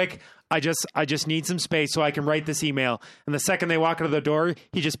claustrophobic. I just need some space so I can write this email. And the second they walk out of the door,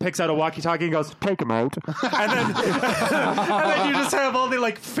 he just picks out a walkie-talkie and goes, "Take him out." and then you just have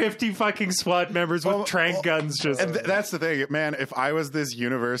only 50 fucking SWAT members with trank guns. And that's the thing, man. If I was this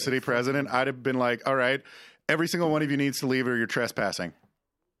university president, I'd have been like, "All right, every single one of you needs to leave, or you're trespassing."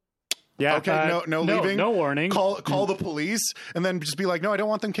 Yeah. Okay. No leaving. No warning. Call the police, and then just be like, "No, I don't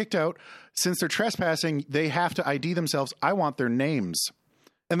want them kicked out. Since they're trespassing, they have to ID themselves. I want their names."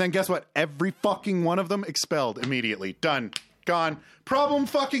 And then guess what? Every fucking one of them expelled immediately. Done. Gone. Problem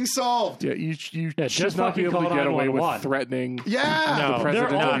fucking solved. Yeah, you should not be able to get away with threatening the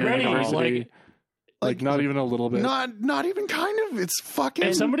president of your university. Not even a little bit. Not even kind of. It's fucking.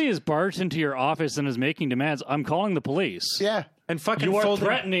 If somebody has barged into your office and is making demands, I'm calling the police. Yeah. And fucking you are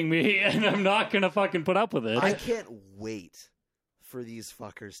threatening me, and I'm not going to fucking put up with it. I can't wait for these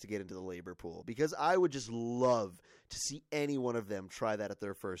fuckers to get into the labor pool, because I would just love to see any one of them try that at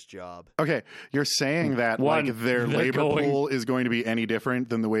their first job. Okay, you're saying that their labor pool is going to be any different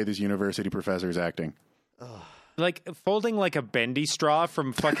than the way this university professor is acting. Like folding like a bendy straw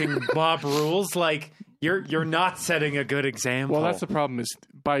from fucking Bob Rules. You're not setting a good example. Well, that's the problem is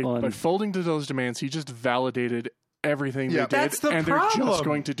by folding to those demands, he just validated everything they did. That's the and problem. They're just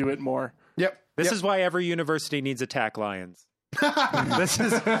going to do it more. Yep. This is why every university needs attack lions. This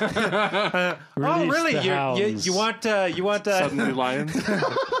is oh really? You want suddenly lions,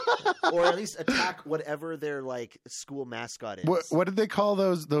 or at least attack whatever their like school mascot is. What did they call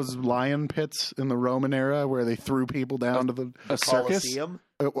those lion pits in the Roman era where they threw people down to the circus? Colosseum?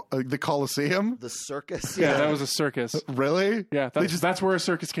 The Colosseum? The circus? Yeah, that was a circus. Really? Yeah, that's where a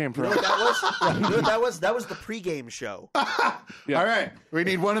circus came from. You know what that was? That was the pregame show. Yeah. All right, we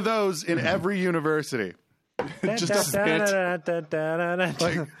need one of those in every university. Just a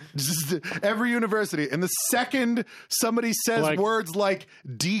like just every university. And the second somebody says words like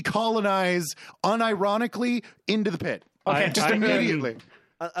decolonize unironically, into the pit. Okay, just immediately.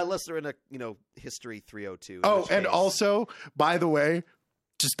 Unless they're in a history 302. Oh, and also, by the way,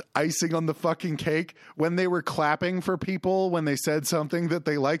 just icing on the fucking cake, when they were clapping for people when they said something that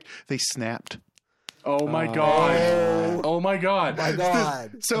they liked, they snapped. Oh my god! Oh my god! My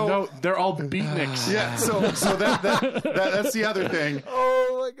god! So no, they're all beatniks. Yeah. So that's the other thing.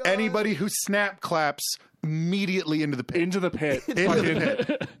 Oh my god! Anybody who snap claps immediately into the pit. Into the pit. Into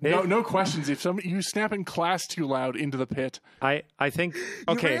the pit. No questions. If you snap in class too loud, into the pit. I think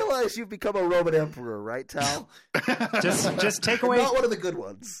okay. You realize you've become a Roman emperor, right, Tal? just take away. Not one of the good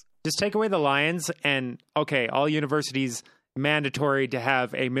ones. Just take away the lions, and okay, all universities mandatory to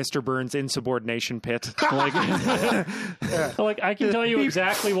have a Mr. Burns insubordination pit. Like I can tell you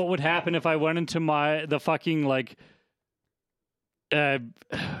exactly what would happen if I went into the fucking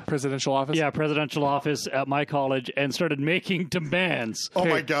presidential office. Yeah, presidential office at my college and started making demands. Oh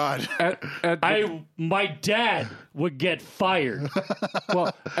my god! My dad would get fired.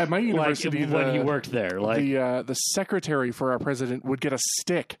 Well, at my university, when he worked there, the secretary for our president would get a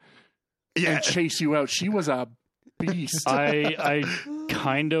stick and chase you out. She was a beast. I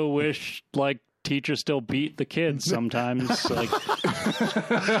kind of wish teachers still beat the kids sometimes. Would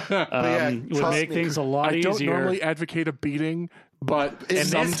make things a lot easier. I don't normally advocate a beating, but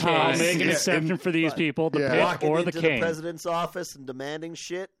sometimes I'll make an exception for these people: the pit or the cane. The president's office and demanding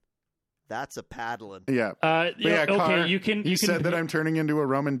shit. That's a paddling. Yeah. Okay, Car, you said that I'm turning into a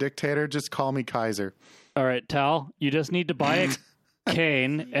Roman dictator. Just call me Kaiser. All right, Tal. You just need to buy a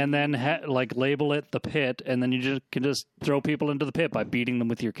cane and then label it the pit, and then you can just throw people into the pit by beating them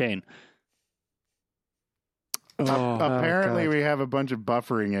with your cane. Apparently, we have a bunch of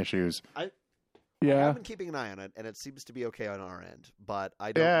buffering issues. I've been keeping an eye on it, and it seems to be okay on our end. But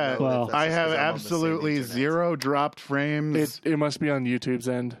I don't know. Well, I have absolutely zero dropped frames. It must be on YouTube's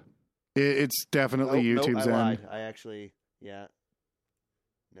end. It's definitely YouTube's end. Lied. I actually, No,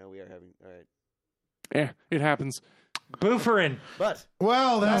 we are having. All right. It happens. Buffering. But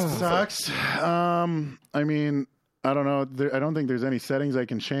that sucks. I mean, I don't know. I don't think there's any settings I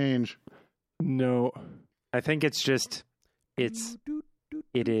can change. No. I think it's just it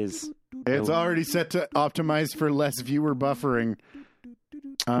is. It's already set to optimize for less viewer buffering.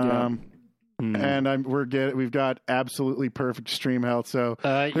 And we've got absolutely perfect stream health. So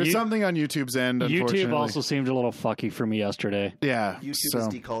there's something on YouTube's end. YouTube also seemed a little fucky for me yesterday. Yeah, YouTube is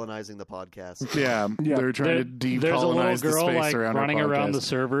decolonizing the podcast. Yeah, they're trying to decolonize there's a little girl the space around running around the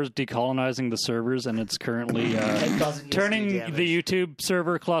servers, decolonizing the servers, and it's currently turning the YouTube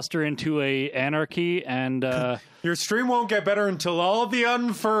server cluster into a anarchy. And your stream won't get better until all the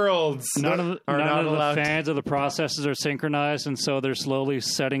unfurleds none of the fans of the processes are synchronized, and so they're slowly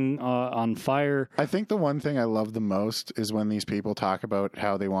setting on fire. I think the one thing I love the most is when these people talk about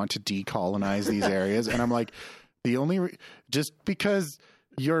how they want to decolonize these areas, and I'm like, just because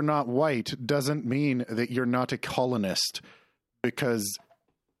you're not white doesn't mean that you're not a colonist. Because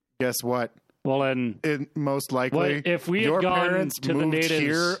guess what? Well, and most likely, if we your had gone parents to moved the natives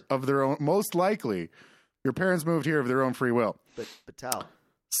here of their own, most likely, your parents moved here of their own free will. But Tal,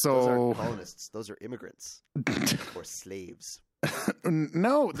 so those aren't colonists; those are immigrants or slaves.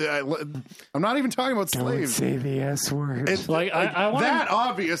 No, I'm not even talking about slaves. Don't say the S word. It's I want that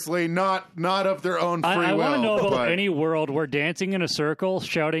obviously not of their own free will. I want to know about any world where dancing in a circle,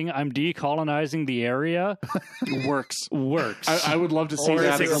 shouting "I'm decolonizing the area" works. I would love to see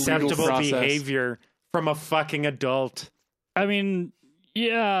that as acceptable behavior from a fucking adult. I mean,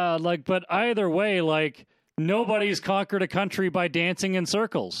 yeah, but either way, nobody's conquered a country by dancing in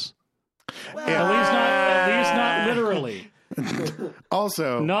circles. Well, at least not literally.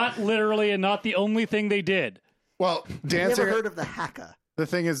 Also, not literally, and not the only thing they did. Well, dancing. Never heard of the haka? The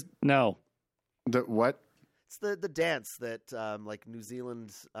thing is, no. The what? It's the dance that like New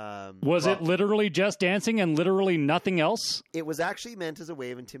Zealand was it literally just dancing and literally nothing else? It was actually meant as a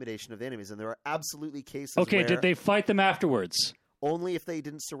way of intimidation of the enemies, and there are absolutely cases. Okay, did they fight them afterwards? Only if they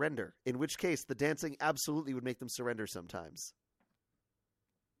didn't surrender. In which case, the dancing absolutely would make them surrender sometimes.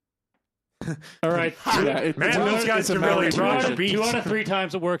 All right, man, those guys are really wrong. 2 out of 3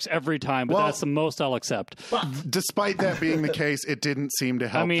 times it works every time, but that's the most I'll accept. Despite that being the case, it didn't seem to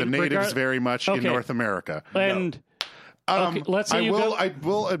help the natives very much in North America. And let's say I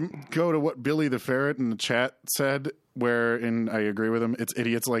will go to what Billy the Ferret in the chat said, wherein I agree with him. It's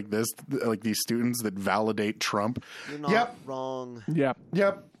idiots like this, like these students that validate Trump. You're not wrong. Yep.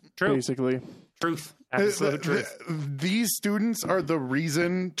 True. Basically. Truth. Absolute truth. These students are the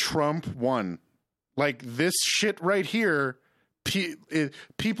reason Trump won. Like this shit right here,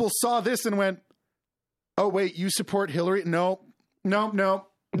 people saw this and went, "Oh wait, you support Hillary? No. Nope.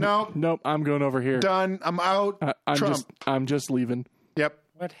 I'm going over here. Done. I'm out. I'm just leaving. Yep.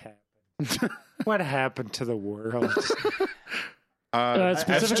 What happened? What happened to the world?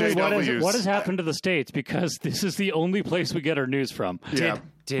 Specifically, what has happened to the States? Because this is the only place we get our news from. Yeah.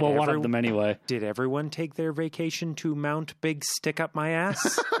 One of them anyway. Did everyone take their vacation to Mount Big Stick Up My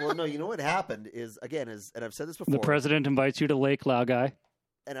Ass? Well, no, you know what happened is, again, and I've said this before. The president invites you to Lake Laogai.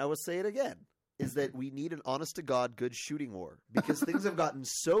 And I will say it again, is that we need an honest-to-God good shooting war. Because things have gotten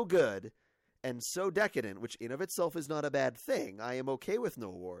so good and so decadent, which in of itself is not a bad thing. I am okay with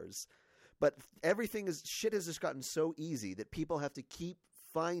no wars. But shit has just gotten so easy that people have to keep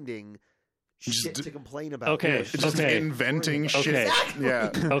finding shit to complain about. Okay. Just inventing shit. Exactly. Yeah.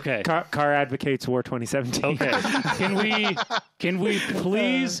 Okay. Car Advocates War 2017. Okay. Can we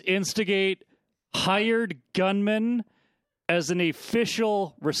please instigate hired gunmen as an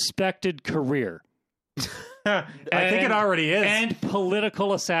official respected career? I think it already is. And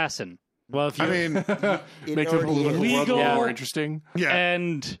political assassin. Well, if you make the political world more interesting. Yeah.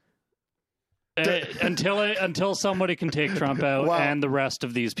 And until somebody can take Trump out and the rest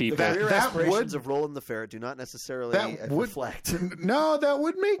of these people. The career aspirations of Roland the Ferret do not necessarily reflect. No, that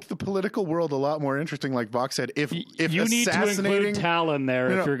would make the political world a lot more interesting, like Vox said. If you need to include Talon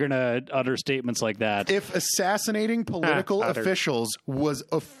there if you're going to utter statements like that. If assassinating political officials was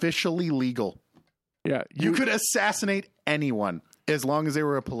officially legal, you could assassinate anyone as long as they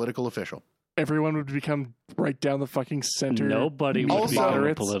were a political official. Everyone would become right down the fucking center. Nobody would be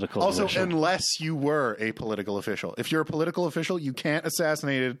a political official. Also, unless you were a political official. If you're a political official, you can't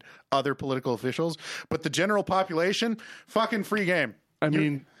assassinate other political officials. But the general population, fucking free game. I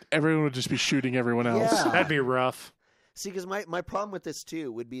mean, everyone would just be shooting everyone else. Yeah. That'd be rough. See, because my problem with this,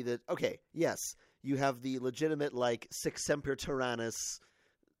 too, would be that, okay, yes, you have the legitimate, like, Sic Semper Tyrannis,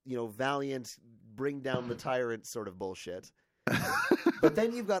 valiant, bring down the tyrant sort of bullshit. But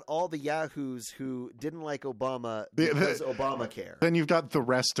then you've got all the yahoos who didn't like Obama because Obamacare. Then you've got the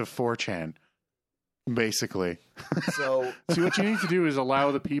rest of 4chan, basically. So, see, what you need to do is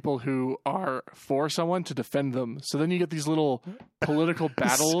allow the people who are for someone to defend them. So then you get these little political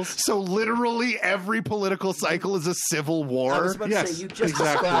battles. So literally every political cycle is a civil war. I was about to say, you just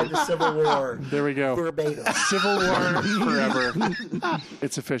described the Civil War. There we go. Verbatim. Civil War forever.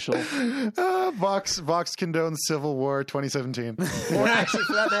 It's official. Vox condones Civil War 2017. Or actually,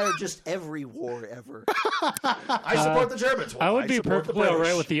 for that matter, just every war ever. I support the Germans. I would be perfectly all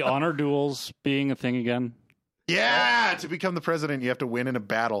right with the honor duels being a thing again. Yeah, to become the president, you have to win in a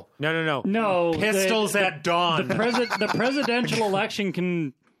battle. No. Pistols at dawn. The presidential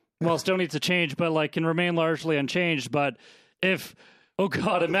election still needs to change, but can remain largely unchanged. But if,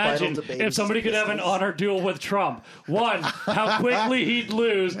 imagine if somebody could have an honor duel with Trump. 1, how quickly he'd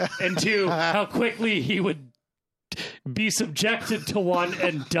lose, and 2, how quickly he would be subjected to one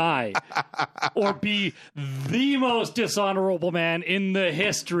and die, or be the most dishonorable man in the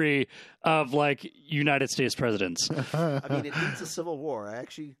history of United States presidents. I mean, it needs a civil war. I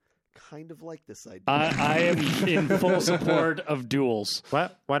actually kind of like this idea. I am in full support of duels. Why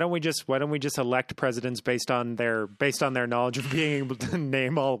don't we just elect presidents based on their knowledge of being able to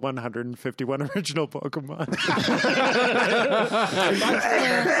name all 151 original Pokemon? I'm not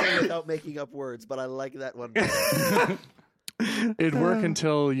saying without making up words, but I like that one. It'd work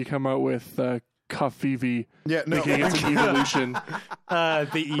until you come out with Coffeevee. Yeah, no. Making its evolution. The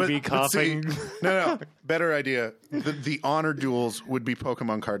Eevee coughing. No. Better idea. The honor duels would be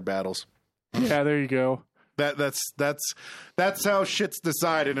Pokemon card battles. Yeah, there you go. That's how shit's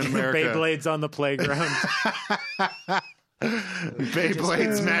decided in America. Beyblades on the playground.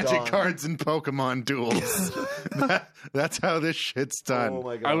 Beyblades, magic cards, and Pokemon duels. That's how this shit's done. Oh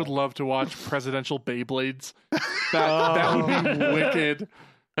my God. I would love to watch presidential Beyblades. That would be wicked.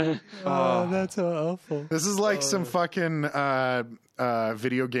 Oh, that's so awful. This is like some fucking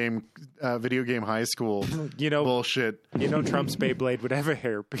video game high school bullshit. Trump's Beyblade would have a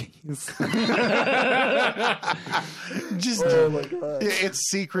hairpiece. Just my God. its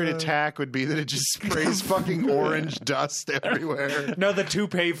secret attack would be that it just sprays fucking orange dust everywhere. No, the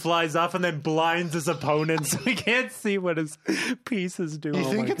toupee flies off and then blinds his opponent so he can't see what his piece is doing. You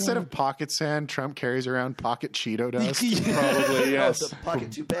think instead of pocket sand, Trump carries around pocket Cheeto dust? Probably, yes. Oh, it's a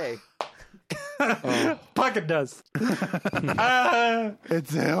pocket toupee. Pocket dust.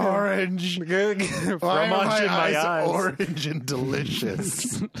 It's orange. Why are my eyes orange and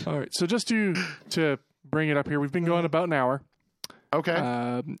delicious? All right, so just to bring it up here, we've been going about an hour.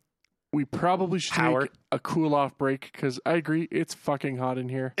 Okay. We probably should take a cool off break because I agree it's fucking hot in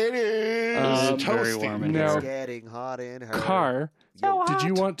here. It is very warm in Now, It's getting hot in her. Car, did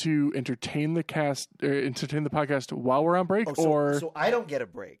you want to entertain the podcast while we're on break, so I don't get a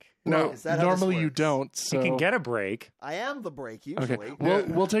break? No, Is that how normally this you works? don't. So. You can get a break. I am the break usually. Okay,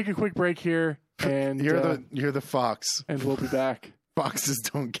 we'll take a quick break here, and you're the fox. and we'll be back. Foxes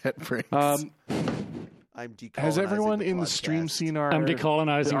don't get breaks. I'm decolonizing. Has everyone the in the podcast. stream seen our? I'm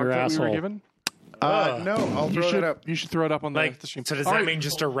decolonizing the your arc that we were asshole. given? No, I'll throw it up. You should throw it up on the stream. So does All that right, mean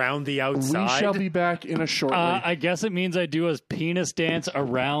just around the we outside? shall be back in a short. I guess it means I do a penis dance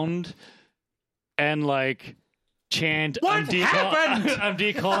around and chant. What happened? I'm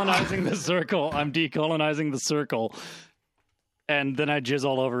decolonizing the circle. I'm decolonizing the circle, and then I jizz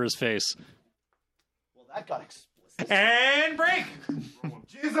all over his face. Well, that got explicit. And break.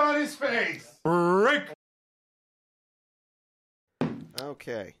 Jizz on his face. Break.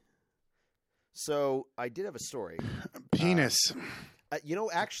 Okay. So I did have a story. Penis.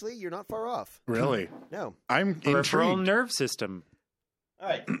 Actually, you're not far off. Really? No. I'm Peripheral intrigued. nerve system. All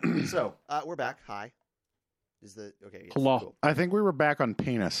right. So we're back. Hi. Is the okay? Yes, Hello. cool. I think we were back on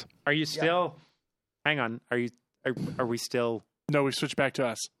penis. Are you still? Hang on. Are we still? No, we switched back to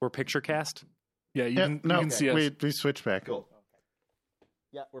us. We're picture cast. Yeah, you can see us. We switched back. Cool.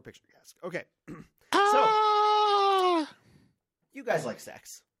 Yeah, we're picture cast. Okay. Ah! You guys like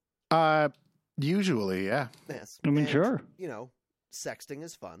sex? Usually, yeah. Yes. I mean, And, sure. Sexting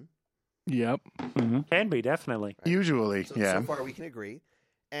is fun. Yep. Can be definitely. Usually, So, yeah. So far, we can agree.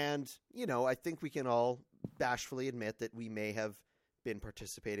 And, I think we can all bashfully admit that we may have been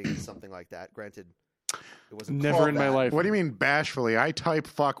participating in something like that. Granted, it wasn't Never called in my that. life. What do you mean bashfully? I type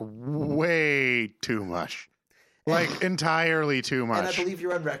fuck way too much. Entirely too much. And I believe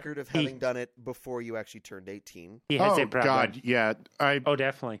you're on record of having done it before you actually turned 18. He has Oh, a problem. God, yeah. Oh,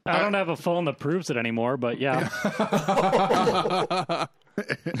 definitely. I don't have a phone that proves it anymore, but yeah.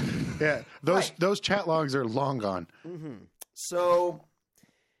 Yeah, those chat logs are long gone. Mm-hmm. So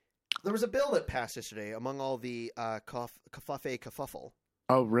there was a bill that passed yesterday among all the kerfuffle.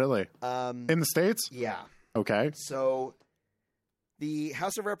 Oh, really? In the States? Yeah. Okay. So the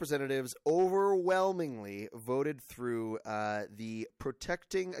House of Representatives overwhelmingly voted through the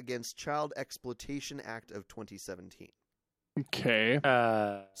Protecting Against Child Exploitation Act of 2017. Okay.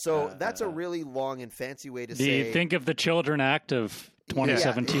 So that's a really long and fancy way to Do say. you think of the Children Act of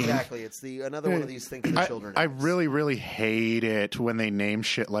 2017? Yeah, exactly. It's another one of these things for children. I really, really hate it when they name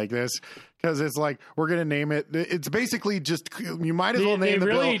shit like this because it's like we're gonna name it. It's basically just you might as well name the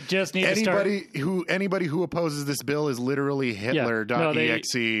really bill. just need Anybody who opposes this bill is literally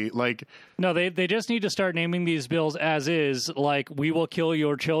Hitler.exe. No, they just need to start naming these bills as is. Like, we will kill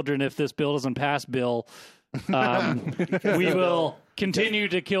your children if this bill doesn't pass. Bill. We will continue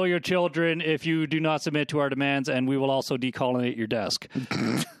to kill your children if you do not submit to our demands, and we will also decolonate your desk.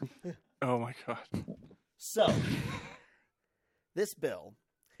 Oh my God. So, this bill,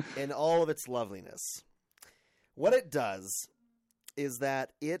 in all of its loveliness, what it does is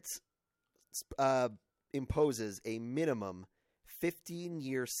that it imposes a minimum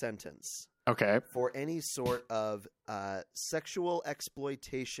 15-year sentence. Okay. For any sort of sexual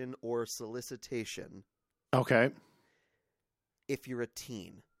exploitation or solicitation. Okay. If you're a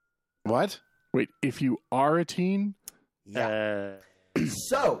teen. What? Wait, if you are a teen? Yeah.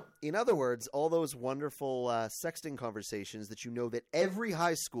 So, in other words, all those wonderful sexting conversations that you know that every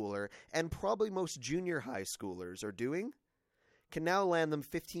high schooler and probably most junior high schoolers are doing can now land them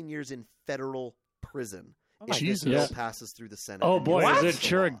 15 years in federal prison if this bill passes through the Senate. Oh boy, is it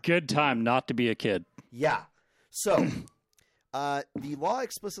sure a good time not to be a kid. Yeah. So, the law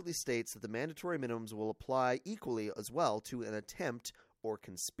explicitly states that the mandatory minimums will apply equally as well to an attempt or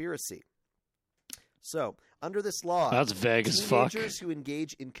conspiracy. So, under this law, that's vague as fuck. Teenagers who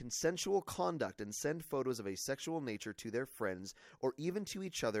engage in consensual conduct and send photos of a sexual nature to their friends or even to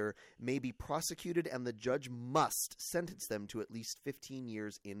each other may be prosecuted, and the judge must sentence them to at least 15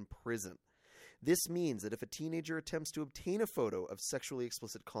 years in prison. This means that if a teenager attempts to obtain a photo of sexually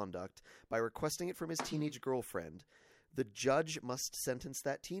explicit conduct by requesting it from his teenage girlfriend, the judge must sentence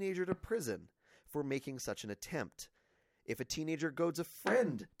that teenager to prison for making such an attempt. If a teenager goads a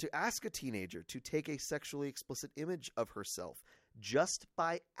friend to ask a teenager to take a sexually explicit image of herself just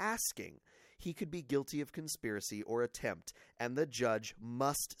by asking, he could be guilty of conspiracy or attempt, and the judge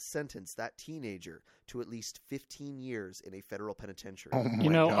must sentence that teenager to at least 15 years in a federal penitentiary. Oh my You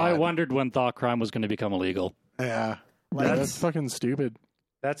know, God. I wondered when thought crime was going to become illegal. Yeah. That's fucking stupid.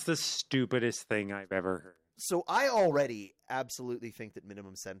 That's the stupidest thing I've ever heard. So I already absolutely think that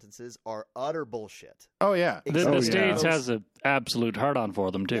minimum sentences are utter bullshit. Oh, yeah. The States has an absolute hard-on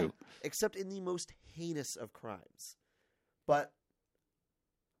for them, too. Yeah, except in the most heinous of crimes. But,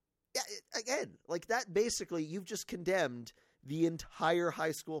 yeah, again, like that, basically, you've just condemned the entire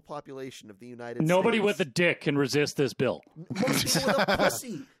high school population of the United States. Nobody with a dick can resist this bill. Most people with a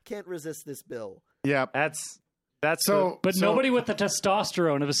pussy can't resist this bill. Yeah. That's So, But nobody with the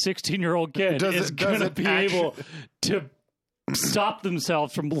testosterone of a 16-year-old kid is going to be able to stop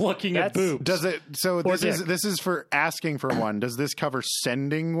themselves from looking at boobs. Does it? So this is for asking for one. Does this cover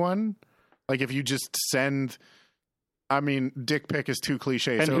sending one? Like if you just send. I mean, dick pic is too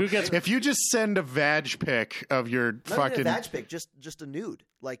cliche. And so who gets- if you just send a vag pic of your Not fucking even a vag pic, just a nude.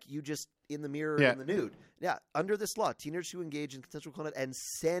 Like you just in the mirror Yeah. in the nude. Yeah. Under this law, teenagers who engage in consensual conduct and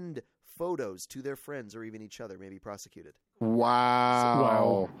send photos to their friends or even each other may be prosecuted.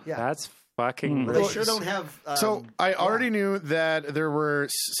 wow. Yeah. that's fucking. But they sure don't have. So I already knew that there were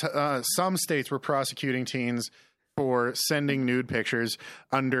some states were prosecuting teens for sending nude pictures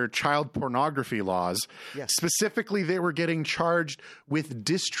under child pornography laws. Yeah. Specifically, they were getting charged with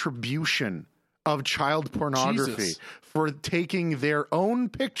distribution of child pornography Jesus. for taking their own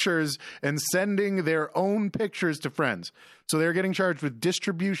pictures and sending their own pictures to friends. So they're getting charged with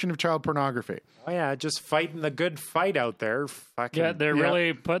distribution of child pornography. Oh yeah, just fighting the good fight out there. Fucking. Yeah, they're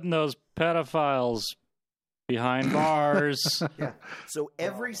really putting those pedophiles behind bars. Yeah. So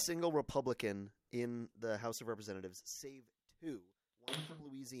every single Republican in the House of Representatives, save two, one from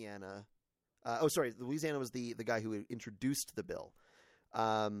Louisiana. Louisiana was the guy who introduced the bill.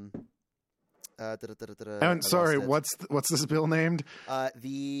 And sorry, what's this bill named?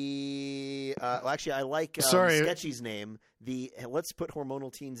 Actually, I like Sketchy's name. The Let's Put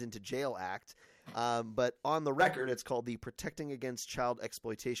Hormonal Teens into Jail Act. But on the record, it's called the Protecting Against Child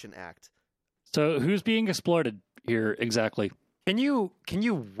Exploitation Act. So who's being exploited here exactly?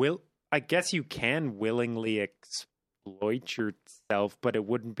 I guess you can willingly exploit yourself, but it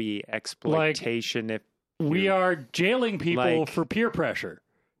wouldn't be exploitation if we are jailing people for peer pressure.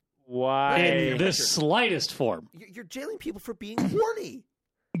 Why? In the slightest form. You're jailing people for being horny.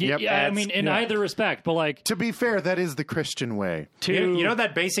 Yep. Yeah, I mean, in either respect, but like... To be fair, that is the Christian way. You know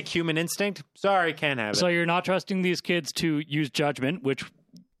that basic human instinct? Sorry, can't have it. So you're not trusting these kids to use judgment, which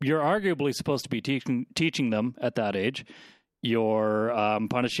you're arguably supposed to be teaching them at that age. You're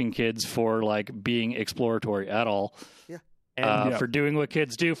punishing kids for like being exploratory at all. Yeah. For doing what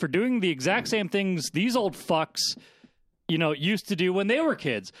kids do, for doing the exact same things these old fucks, used to do when they were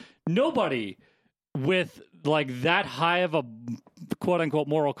kids. Nobody with like that high of a quote unquote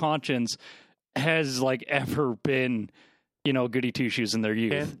moral conscience has like ever been, goody two shoes in their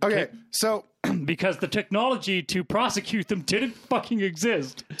youth. Okay, so because the technology to prosecute them didn't fucking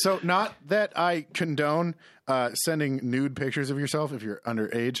exist. So not that I condone sending nude pictures of yourself if you're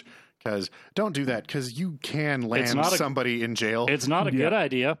underage, because don't do that, because you can land somebody in jail. It's not a good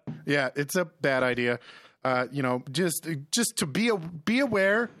idea. Yeah, it's a bad idea. Just to be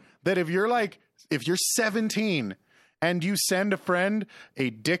aware that if you're 17 and you send a friend a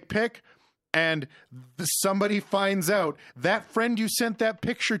dick pic and somebody finds out, that friend you sent that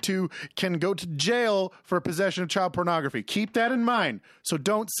picture to can go to jail for possession of child pornography. Keep that in mind. So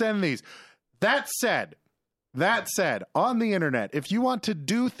don't send these. That said, on the internet, if you want to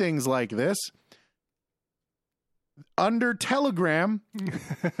do things like this, under Telegram,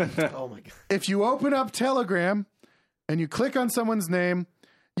 Oh my God. if you open up Telegram and you click on someone's name,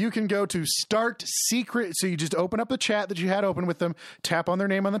 you can go to Start Secret. So you just open up the chat that you had open with them, tap on their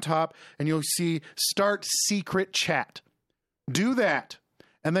name on the top, and you'll see Start Secret Chat. Do that.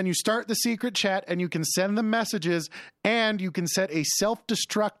 And then you start the secret chat and you can send them messages and you can set a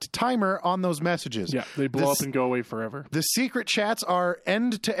self-destruct timer on those messages. Yeah, they blow up and go away forever. The secret chats are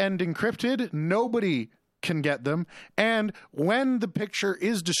end-to-end encrypted. Nobody can get them. And when the picture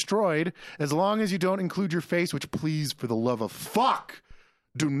is destroyed, as long as you don't include your face, which please, for the love of fuck,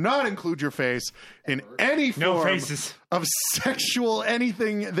 do not include your face in any form of sexual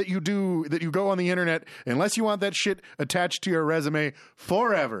anything that you do, that you go on the internet, unless you want that shit attached to your resume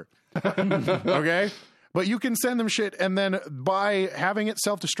forever. Okay? But you can send them shit, and then by having it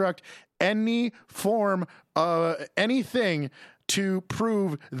self-destruct, any form of anything to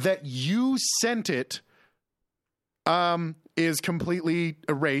prove that you sent it is completely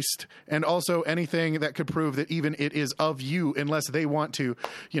erased, and also anything that could prove that even it is of you, unless they want to,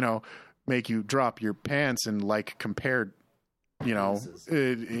 make you drop your pants and compare,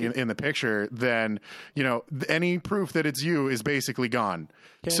 in the picture, then, any proof that it's you is basically gone.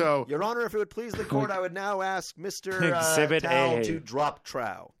 Okay. So, Your Honor, if it would please the court, I would now ask Mr. Exhibit Tao A to drop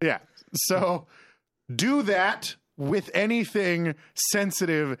trow. Yeah. So do that with anything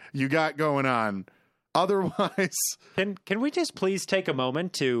sensitive you got going on. Otherwise, can we just please take a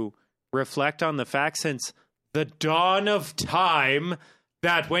moment to reflect on the fact, since the dawn of time,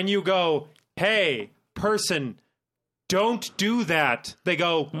 that when you go, hey, person, don't do that, they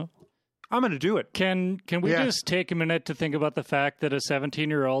go, I'm going to do it. Can we just take a minute to think about the fact that a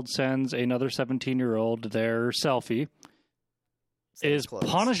 17-year-old sends another 17-year-old their selfie is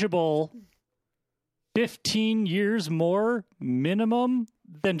punishable 15 years more minimum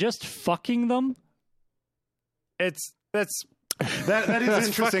than just fucking them? That is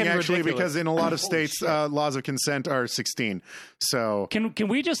interesting, actually, ridiculous. Because in a lot of states, laws of consent are 16. So can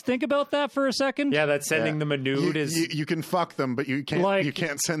we just think about that for a second? Yeah, that sending them a nude is you can fuck them, but you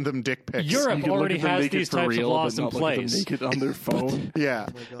can't send them dick pics. Europe already has these types of laws in place. Naked on their phone. Yeah.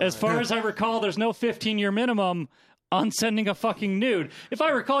 As far as I recall, there's no 15-year minimum on sending a fucking nude. If I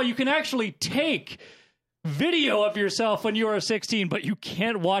recall, you can actually take video of yourself when you are 16, but you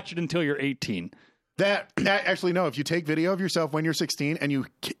can't watch it until you're 18. That actually, no, if you take video of yourself when you're 16 and you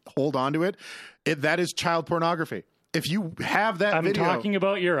hold on to it, that is child pornography. If you have that video... I'm talking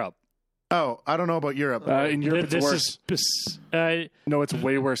about Europe. Oh, I don't know about Europe. In Europe, it's worse. No, it's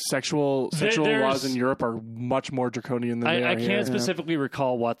way worse. Sexual laws in Europe are much more draconian than they are I can't specifically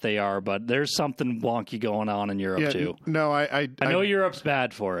recall what they are, but there's something wonky going on in Europe, too. No, I know Europe's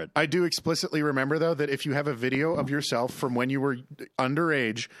bad for it. I do explicitly remember, though, that if you have a video of yourself from when you were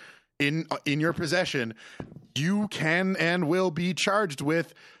underage in your possession, you can and will be charged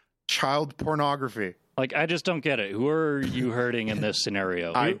with child pornography. I just don't get it. Who are you hurting in this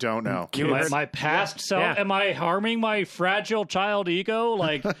scenario? I don't know. My past self? Yeah. Am I harming my fragile child ego?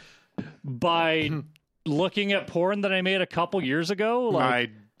 By looking at porn that I made a couple years ago? I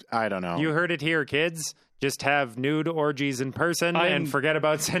don't know. You heard it here, kids. Just have nude orgies in person and forget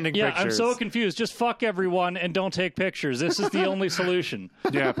about sending pictures. I'm so confused. Just fuck everyone and don't take pictures. This is the only solution.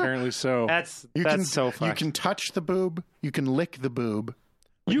 Yeah, apparently so. That's so fun. You can touch the boob. You can lick the boob.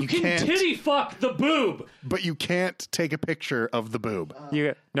 You can titty fuck the boob, but you can't take a picture of the boob.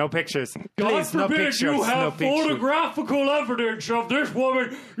 No pictures. God Please, forbid no pictures. you have photographical evidence of this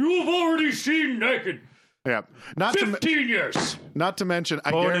woman you have already seen naked. Yeah, 15 years. Not to mention,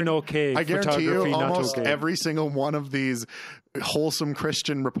 I guarantee you, almost every single one of these wholesome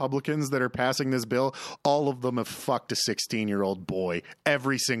Christian Republicans that are passing this bill, all of them have fucked a 16-year-old boy.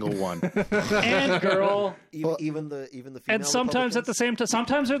 Every single one, and girl, even the female. And sometimes at the same time,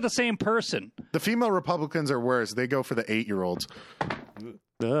 sometimes they're the same person. The female Republicans are worse. They go for the 8-year-olds.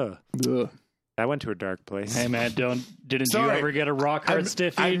 Ugh. That went to a dark place. Hey man, didn't you ever get a rock hard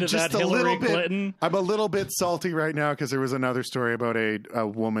stiffy to that Hillary Clinton? I'm a little bit salty right now because there was another story about a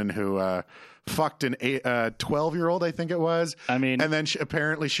woman who fucked an 12-year-old, I think it was. And then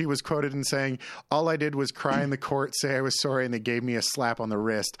apparently she was quoted in saying, "All I did was cry in the court, say I was sorry, and they gave me a slap on the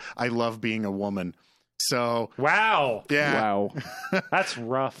wrist. I love being a woman." So wow, that's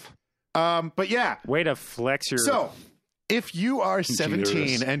rough. But yeah, way to flex your. So if you are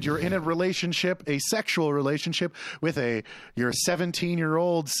 17 and you're in a relationship, a sexual relationship with your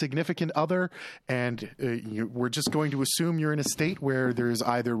 17-year-old significant other, and we're just going to assume you're in a state where there's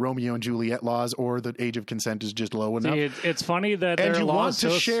either Romeo and Juliet laws or the age of consent is just low enough. See, it's funny that and you want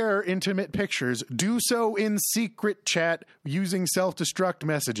to share intimate pictures, do so in secret chat using self-destruct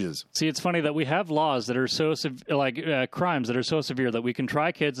messages. See, it's funny that we have laws that are so crimes that are so severe that we can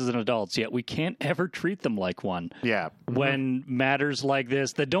try kids as an adults, yet we can't ever treat them like one. Yeah. When matters like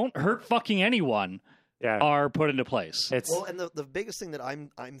this that don't hurt fucking anyone are put into place. And the biggest thing that I'm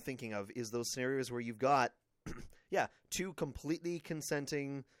thinking of is those scenarios where you've got two completely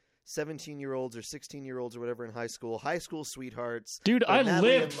consenting 17-year-olds or 16-year-olds or whatever in high school sweethearts. Dude, I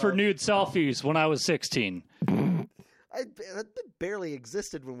lived for nude selfies when I was 16. barely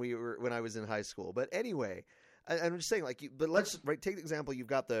existed when I was in high school. But anyway, I'm just saying, like, but let's take the example. You've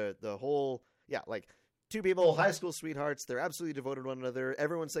got the whole like two people, high school sweethearts. They're absolutely devoted to one another.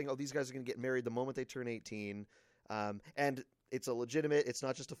 Everyone's saying, oh, these guys are going to get married the moment they turn 18, and it's a legitimate. It's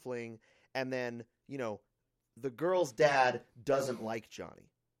not just a fling. And then the girl's dad doesn't like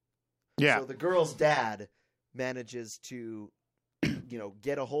Johnny. Yeah. So the girl's dad manages to,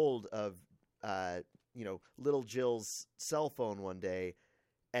 get a hold of, little Jill's cell phone one day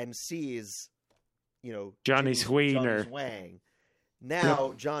and sees, Johnny's wiener. Wang.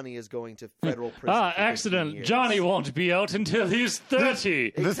 Now Johnny is going to federal prison. Accident. Johnny won't be out until he's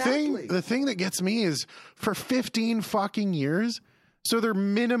 30. Exactly. The thing that gets me is for 15 fucking years. So they're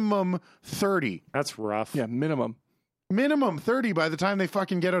minimum 30. That's rough. Yeah, minimum 30 by the time they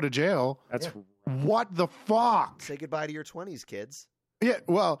fucking get out of jail. That's what the fuck? Say goodbye to your 20s, kids. Yeah,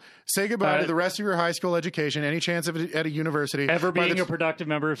 well, say goodbye to the rest of your high school education, any chance of it at a university. Ever being a productive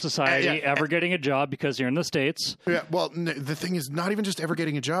member of society, ever getting a job because you're in the States. Yeah, well, the thing is not even just ever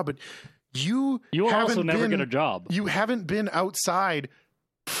getting a job, but you will also never get a job. You haven't been outside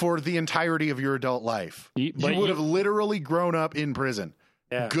for the entirety of your adult life. You would have literally grown up in prison.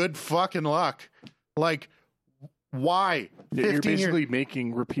 Yeah. Good fucking luck. Like, why? You're basically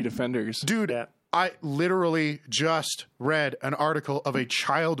making repeat offenders. Dude, I literally just read an article of a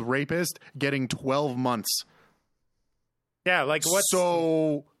child rapist getting 12 months. Yeah, like what?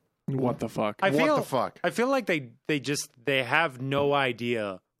 So what the fuck? What the fuck? I feel like they have no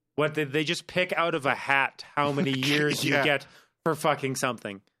idea what they just pick out of a hat how many years you get for fucking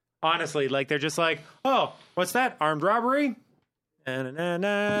something. Honestly, like they're just like, oh, what's that? Armed robbery?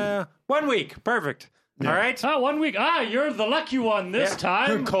 1 week. Perfect. Yeah. All right. 1 week. You're the lucky one this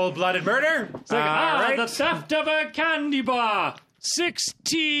time. Cold-blooded murder. It's like, right. The theft of a candy bar.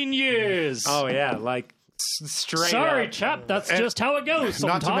 16 years. Oh, yeah. Like, straight Sorry, up. chap. That's just how it goes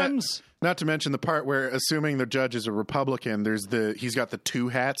sometimes. Not to mention the part where, assuming the judge is a Republican, he's got the two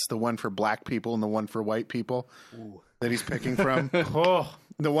hats, the one for black people and the one for white people that he's picking from.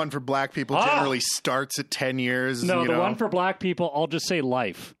 The one for black people generally starts at 10 years. No, the one for black people, I'll just say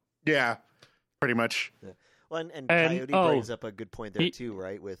life. Yeah. Pretty much. Yeah. Well, and Coyote brings up a good point there too,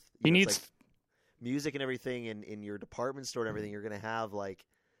 right? With it's like music and everything in your department store and everything, you're going to have like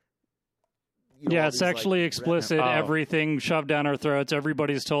sexually explicit, everything shoved down our throats.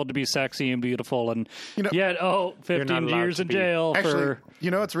 Everybody's told to be sexy and beautiful, and yet 15 years in jail. Actually,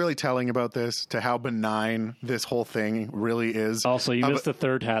 what's really telling about this to how benign this whole thing really is. Also, you missed the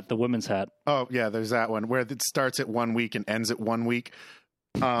third hat, the women's hat. Oh yeah, there's that one where it starts at 1 week and ends at 1 week.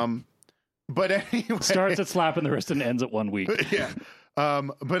 But anyway, starts at slapping the wrist and ends at 1 week. Yeah.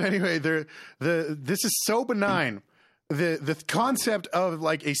 But anyway, this is so benign. The concept of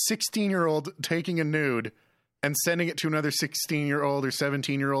like a 16-year-old taking a nude and sending it to another 16-year-old or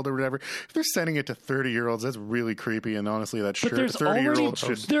 17-year-old or whatever. If they're sending it to 30-year-olds, that's really creepy. And honestly, that's true. 30-year-olds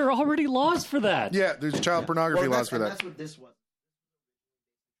should. There are already laws for that. Yeah, there's child pornography laws for that. That's what this was.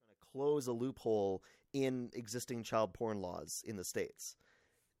 Trying to close a loophole in existing child porn laws in the States.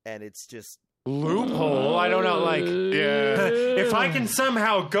 And it's just loophole. I don't know. Like, if I can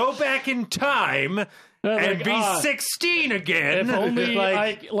somehow go back in time and be 16 again, if only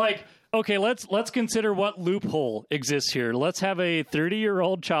okay, let's consider what loophole exists here. Let's have a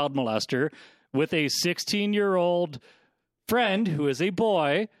 30-year-old child molester with a 16-year-old friend who is a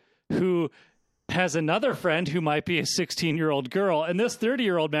boy who has another friend who might be a 16-year-old girl, and this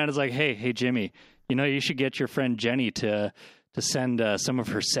 30-year-old man is like, hey, Jimmy, you should get your friend Jenny to send some of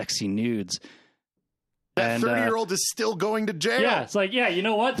her sexy nudes. That 30-year-old is still going to jail. Yeah, it's like, you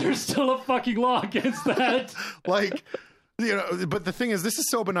know what? There's still a fucking law against that. But the thing is, this is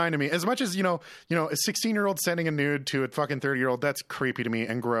so benign to me. As much as, a 16-year-old sending a nude to a fucking 30-year-old, that's creepy to me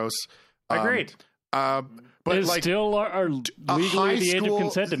and gross. Agreed. But still are legally the age of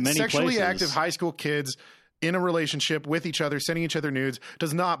consent in many sexually places. Active high school kids in a relationship with each other, sending each other nudes,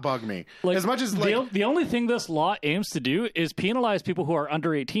 does not bug me. As much as the only thing this law aims to do is penalize people who are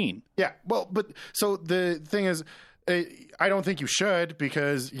under 18. Yeah, well, but so the thing is, I don't think you should,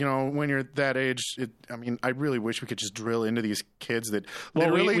 because when you're that age, I really wish we could just drill into these kids that.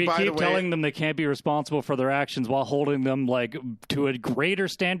 Well, we by keep the way, telling them they can't be responsible for their actions while holding them to a greater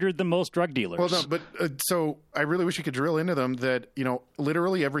standard than most drug dealers. Well, no, but so I really wish we could drill into them that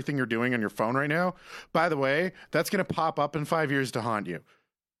literally everything you're doing on your phone right now. By the way, that's going to pop up in 5 years to haunt you.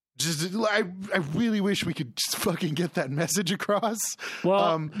 I really wish we could just fucking get that message across.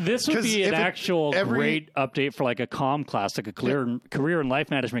 Well, this would be an actual great update for like a comm class, like a career and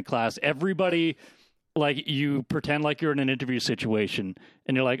life management class. Everybody like you pretend like you're in an interview situation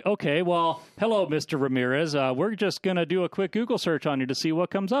and you're like, okay, well, hello, Mr. Ramirez. We're just going to do a quick Google search on you to see what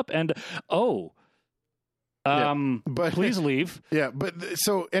comes up. And, but please leave. Yeah. But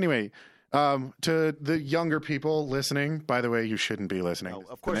so anyway, to the younger people listening, by the way, you shouldn't be listening. No,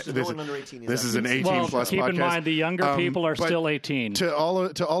 of course, no one under 18 is this is an 18 plus keep podcast. In mind, the younger people are still 18. To all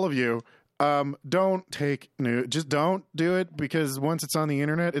of you, don't take just don't do it, because once it's on the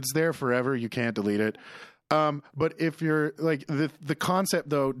internet, it's there forever. You can't delete it. But if you're like the concept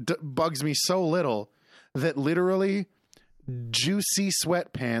though bugs me so little that literally juicy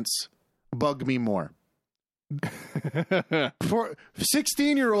sweatpants bug me more. For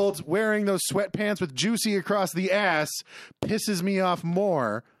 16-year-olds wearing those sweatpants with juicy across the ass pisses me off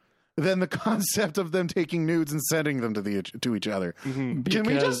more than the concept of them taking nudes and sending them to each other. Mm-hmm. Can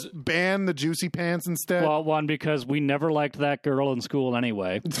we just ban the juicy pants instead? Well, one, because we never liked that girl in school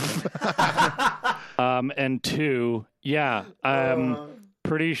anyway. And two, yeah, I'm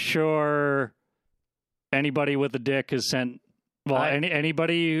pretty sure anybody with a dick has sent. Well,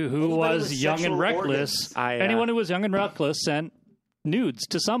 anybody who was young and reckless, anyone who was young and reckless sent nudes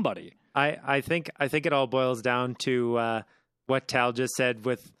to somebody. I think it all boils down to what Tal just said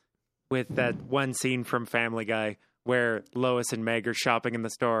with that one scene from Family Guy where Lois and Meg are shopping in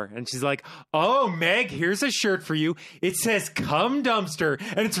the store, and she's like, "Oh, Meg, here's a shirt for you. It says "cum dumpster"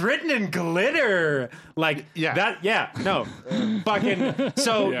 and it's written in glitter." Like fucking.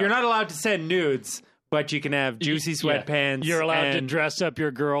 So you're not allowed to send nudes. But you can have juicy sweatpants. You're allowed to dress up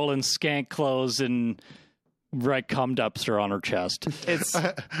your girl in skank clothes and write cum dumpster on her chest.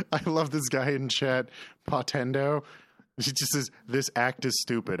 I love this guy in chat, Potendo. He just says, "This act is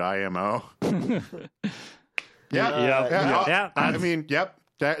stupid, IMO." Yeah. I mean, yep.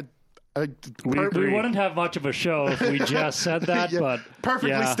 We wouldn't have much of a show if we just said that, but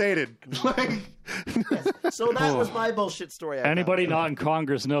perfectly stated. So that was my bullshit story. Anybody not in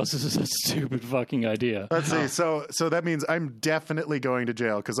Congress knows this is a stupid fucking idea. Let's see. So that means I'm definitely going to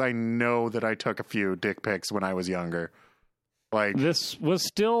jail because I know that I took a few dick pics when I was younger. Like, this was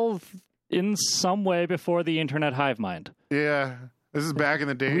still in some way before the internet hive mind. Yeah. This is back in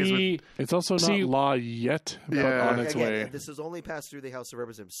the days. It's also not law yet, but on its way. This has only passed through the House of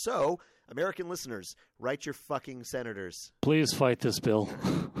Representatives. So, American listeners, write your fucking senators. Please fight this bill.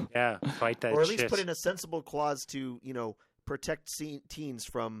 Yeah, fight that shit. Or at least put in a sensible clause to, protect teens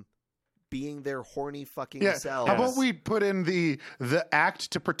from being their horny fucking selves. How about we put in the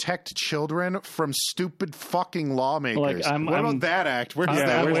act to protect children from stupid fucking lawmakers? What about that act? Where's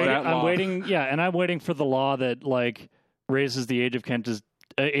that law? I'm waiting for the law that, raises the age of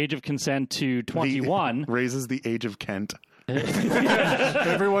consent to 21. Raises the age of Kent.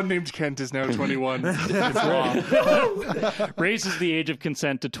 Everyone named Kent is now 21. Raises the age of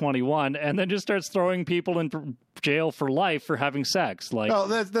consent to 21, and then just starts throwing people in jail for life for having sex. Well,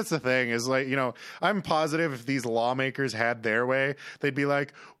 that's the thing is I'm positive if these lawmakers had their way, they'd be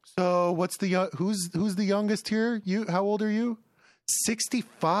like, so what's who's the youngest here? How old are you?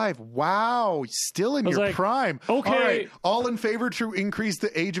 65. Wow. Still in your prime. Okay. All right. All in favor to increase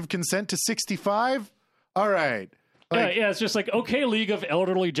the age of consent to 65? All right. It's just okay, League of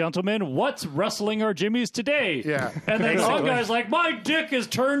Elderly Gentlemen, what's rustling our jimmies today? Yeah. And then one guy's like, my dick is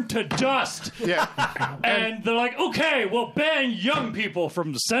turned to dust. Yeah. And they're like, okay, we'll ban young people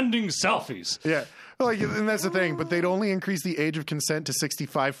from sending selfies. Yeah. And that's the thing, but they'd only increase the age of consent to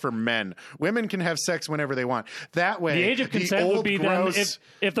 65 for men. Women can have sex whenever they want. That way, the age of consent would be then,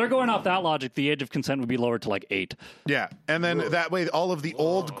 if they're going off that logic, the age of consent would be lowered to 8. Yeah, and then that way, all of the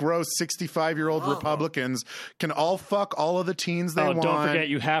old, gross 65-year-old Republicans can all fuck all of the teens they want. Oh, don't forget,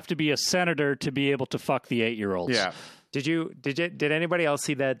 you have to be a senator to be able to fuck the 8-year-olds. Yeah. Did anybody else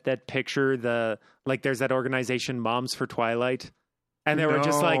see that picture? There's that organization, Moms for Twilight. And they were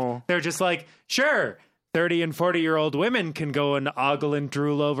just like, sure, 30 and 40-year-old women can go and ogle and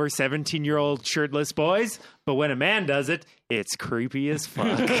drool over 17-year-old shirtless boys, but when a man does it, it's creepy as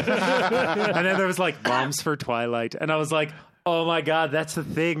fuck. And then there was Moms for Twilight, and I was like, oh my god, that's the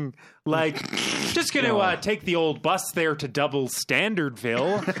thing. Just gonna take the old bus there to Double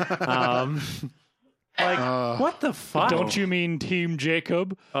Standardville. What the fuck? Don't you mean Team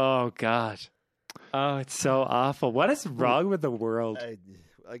Jacob? Oh god. Oh, it's so awful. What is wrong with the world?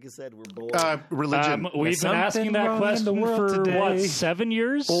 Like I said, we're bored. Religion. We've been asking that question for, today. 7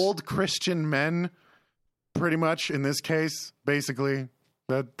 years? Old Christian men, pretty much, in this case, basically.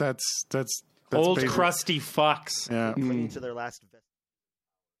 That's old crusty fucks. Yeah. Clinging to their last...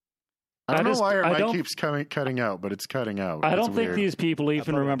 I don't know why our mic keeps cutting out, but it's cutting out. I don't think these people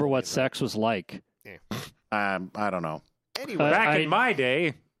even remember what sex was like. I don't know. Anyway. Back in my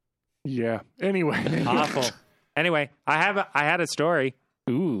day... Yeah. Anyway. Awful. Anyway, I had a story.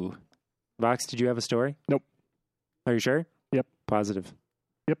 Ooh. Vox, did you have a story? Nope. Are you sure? Yep. Positive.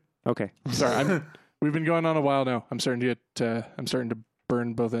 Yep. Okay. Sorry. We've been going on a while now. I'm starting to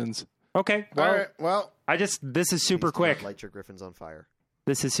burn both ends. Okay. Well, All right. Well, this is super quick. Light your griffins on fire.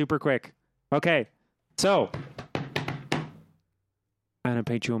 This is super quick. Okay. So, I'm going to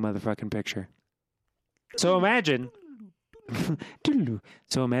paint you a motherfucking picture. So imagine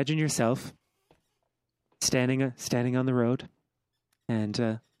yourself standing on the road,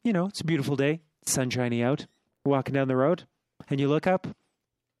 and it's a beautiful day, sunshiny out, walking down the road, and you look up,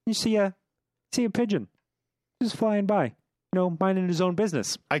 you see a pigeon just flying by, minding his own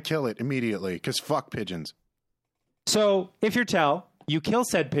business. I kill it immediately because fuck pigeons. So if you're Tell, you kill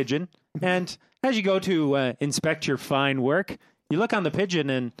said pigeon, and as you go to inspect your fine work, you look on the pigeon,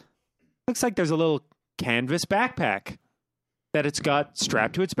 and looks like there's a little canvas backpack that it's got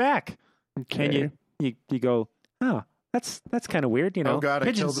strapped to its back. Okay. And you go, oh, that's kind of weird, Oh God,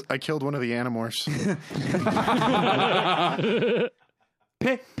 pigeons. I killed one of the Animorphs.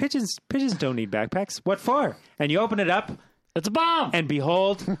 Pigeons don't need backpacks. What for? And you open it up, It's a bomb. and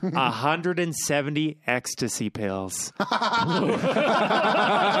behold, 170 ecstasy pills. That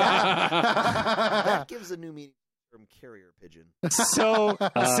gives a new meaning from carrier pigeon. So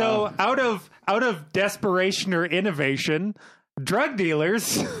out of desperation or innovation, drug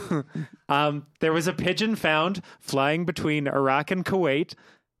dealers, there was a pigeon found flying between Iraq and Kuwait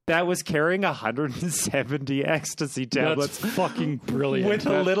that was carrying 170 ecstasy tablets. That's fucking brilliant. With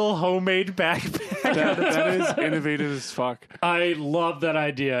a little homemade backpack. That is innovative as fuck. I love that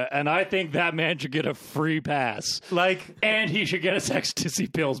idea, and I think that man should get a free pass. And he should get his ecstasy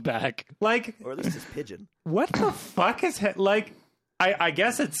pills back. Or at least his pigeon. What the fuck is I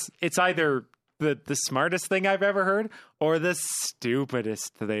guess it's either the smartest thing I've ever heard or the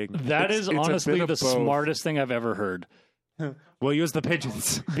stupidest thing. That is honestly the smartest thing I've ever heard. We'll use the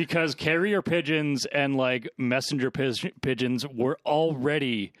pigeons. Because carrier pigeons and messenger pigeons were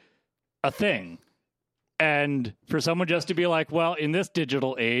already a thing. And for someone just to be like, well, in this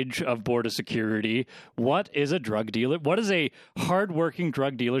digital age of border security, what is a drug dealer? What is a hardworking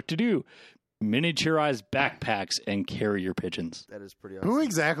drug dealer to do? Miniaturized backpacks and carrier pigeons. That is pretty awesome. Who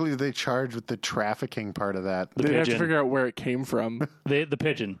exactly do they charge with the trafficking part of that? They have to figure out where it came from. The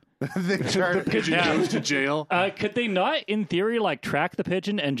pigeon. They charge Pigeon goes to jail. Could they not, in theory, track the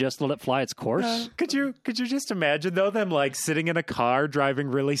pigeon and just let it fly its course? Could you just imagine though them sitting in a car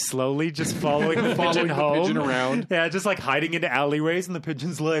driving really slowly, just following the pigeon home, pigeon around? Yeah, just hiding into alleyways, and the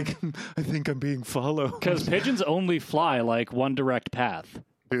pigeon's like, I think I'm being followed. Because pigeons only fly one direct path.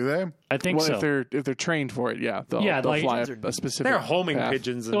 Do they? I think so. If they're trained for it, yeah, they'll fly a specific. They're homing path.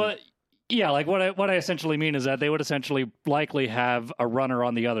 pigeons. And... Well, yeah, what I essentially mean is that they would essentially likely have a runner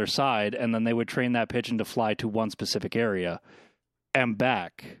on the other side, and then they would train that pigeon to fly to one specific area and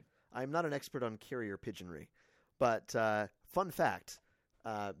back. I'm not an expert on carrier pigeonry, but fun fact,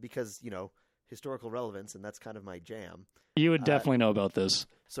 because historical relevance, and that's kind of my jam. You would definitely know about this.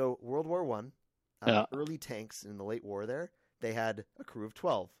 So World War I, early tanks in the late war there, they had a crew of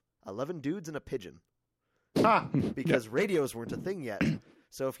 12, 11 dudes and a pigeon. Because radios weren't a thing yet.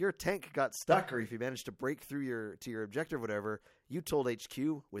 So if your tank got stuck or if you managed to break through to your objective or whatever, you told HQ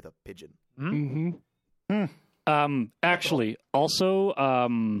with a pigeon. Mm-hmm. Actually, also,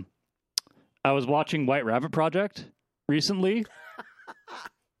 I was watching White Rabbit Project recently,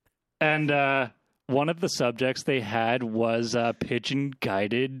 and one of the subjects they had was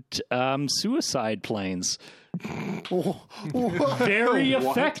pigeon-guided suicide planes. Very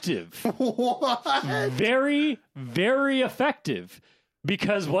effective. What? Very, very effective.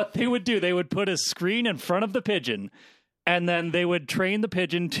 Because what they would do, they would put a screen in front of the pigeon, and then they would train the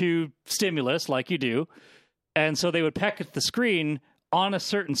pigeon to stimulus, like you do. And so they would peck at the screen on a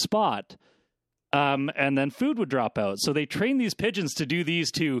certain spot, and then food would drop out. So they train these pigeons to do these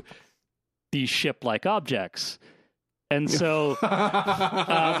to these ship-like objects. And so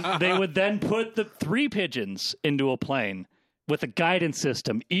they would then put the 3 pigeons into a plane with a guidance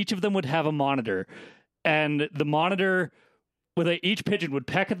system. Each of them would have a monitor, and the monitor... each pigeon would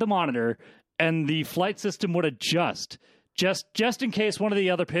peck at the monitor, and the flight system would adjust just in case one of the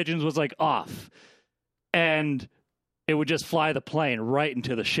other pigeons was off, and it would just fly the plane right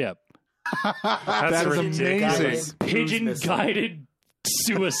into the ship. That is amazing. Pigeon guided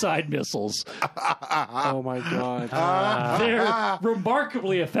suicide missiles. Oh my god. They're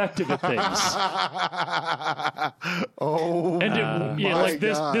remarkably effective at things. And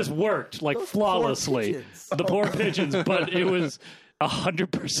this worked flawlessly. The poor pigeons, but it was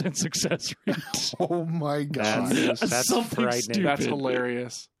 100% success rate. Oh my god. That's Something frightening. stupid. That's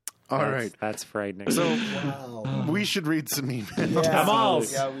hilarious. All right. That's frightening. So Wow. we should read some emails. Yeah, I'm all.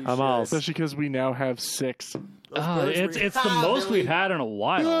 yeah, we I'm should. all. Especially because we now have 6. It's the most we've had in a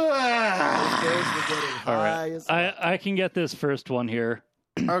while. All right. I can get this first one here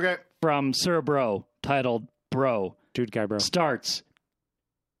Okay. from Sir Bro, titled Bro. Dude guy, bro. Starts.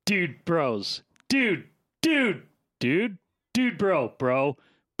 Dude bros. Dude bro, bro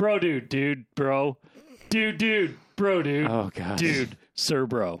dude, bro. Dude, bro dude. Oh, God. Dude, Sir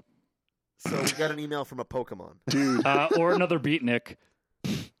Bro. So we got an email from a Pokemon. Dude, Or another beatnik.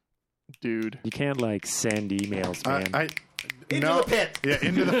 dude. You can't, send emails, man. Into the pit. Yeah,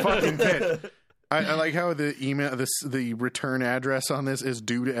 into the fucking pit. I like how the email, the return address on this is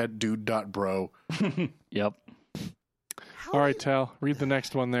dude@dude.bro. Yep. All right, Tal, read the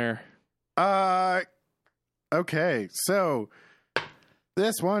next one there. Okay, so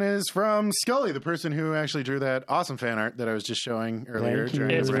this one is from Scully, the person who actually drew that awesome fan art that I was just showing earlier. Thank you.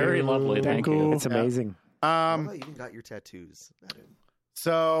 during It's the very radio. lovely. Thank you. It's amazing. I love how you even got your tattoos.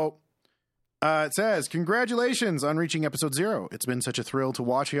 So it says, congratulations on reaching episode 0. It's been such a thrill to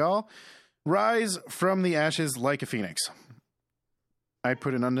watch y'all rise from the ashes like a phoenix. I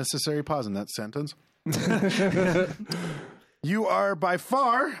put an unnecessary pause in that sentence. You are by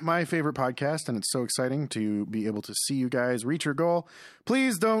far my favorite podcast, and it's so exciting to be able to see you guys reach your goal.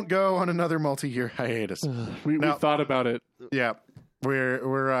 Please don't go on another multi-year hiatus. We thought about it. Yeah,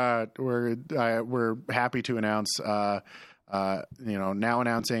 we're happy to announce, now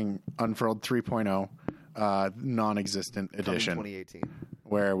announcing Unfurled 3.0, non-existent edition, 2018.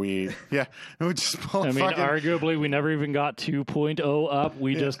 where we just pull. Arguably, we never even got 2.0 up.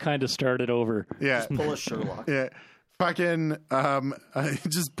 We just kind of started over. Yeah, Pull a Sherlock. yeah. Fucking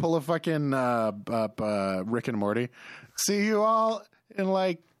just pull a fucking Rick and Morty. See you all in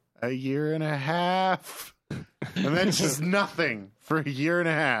like a year and a half, and then just nothing for a year and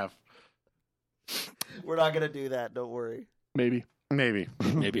a half. We're not gonna do that. Don't worry. Maybe.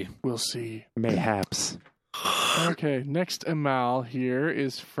 We'll see. Mayhaps. Okay, next email here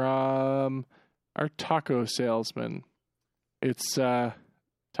is from our taco salesman. It's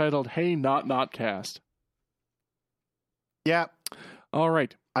titled, Hey Not Cast. Yeah, All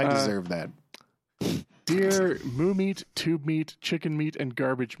right. I deserve that. Dear moo meat, tube meat, chicken meat, and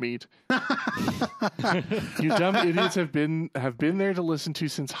garbage meat. You dumb idiots have been there to listen to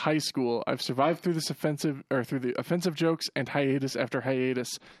since high school. I've survived through the offensive jokes and hiatus after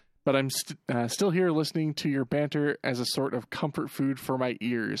hiatus, but I'm still here listening to your banter as a sort of comfort food for my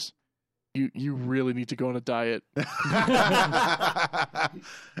ears. You really need to go on a diet. We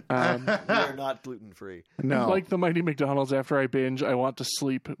are not gluten free. No, Like the mighty McDonald's, after I binge, I want to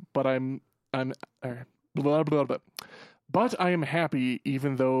sleep, but I'm blah, blah, blah. But I am happy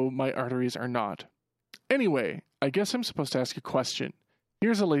even though my arteries are not. Anyway, I guess I'm supposed to ask a question.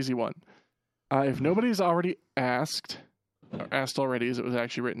 Here's a lazy one. If nobody's already asked already as it was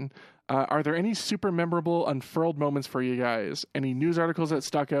actually written, are there any super memorable unfurled moments for you guys? Any news articles that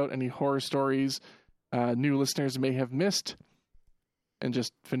stuck out? Any horror stories new listeners may have missed? And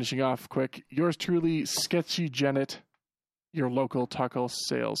just finishing off quick, yours truly, Sketchy Janet, your local taco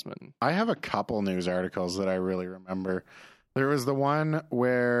salesman. I have a couple news articles that I really remember. There was the one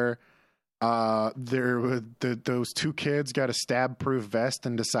where those two kids got a stab-proof vest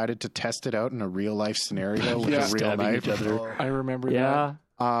and decided to test it out in a real-life scenario with a real knife. I remember that.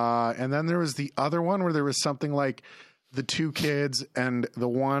 And then there was the other one where there was something like the two kids and the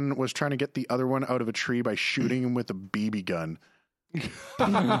one was trying to get the other one out of a tree by shooting him with a BB gun.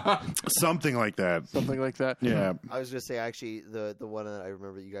 Something like that. Something like that. Yeah. I was gonna say actually the one that I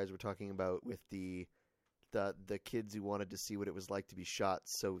remember that you guys were talking about with the kids who wanted to see what it was like to be shot,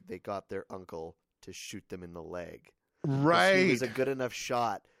 so they got their uncle to shoot them in the leg. Right. He was a good enough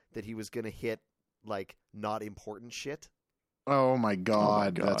shot that he was gonna hit like not important shit. Oh my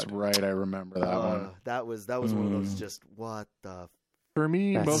God. That's right. I remember that one. That was one of those just what the. For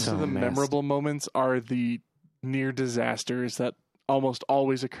me, That's most so of the messed. memorable moments are the near disasters that almost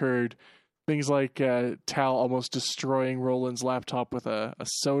always occurred. Things like Tal almost destroying Roland's laptop with a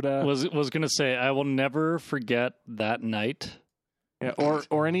soda. Was gonna say I will never forget that night. Yeah,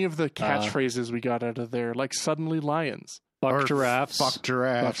 or any of the catchphrases we got out of there, like suddenly lions. Fuck Or giraffes. Fuck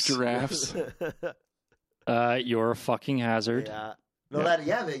giraffes. Fuck giraffes. You're a fucking hazard. Yeah. No, that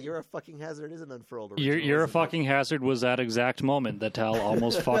you're a fucking hazard is an unfurled original. You're a isn't it? fucking hazard was that exact moment that Tal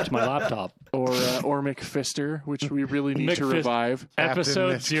almost fucked my laptop. Or McFister, which we really need to McFist- revive. Captain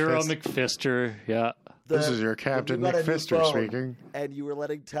Episode McFist. 0 McFister. Yeah. This is your Captain Nick Pfister speaking. And you were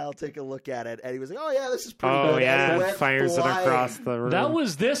letting Tal take a look at it, and he was like, "Oh yeah, this is pretty good." Oh yeah, fires it across the room. That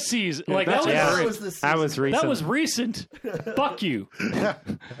was this season. Like that was recent. That was recent. Fuck you.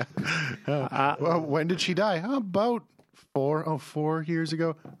 Well, when did she die? About 4 years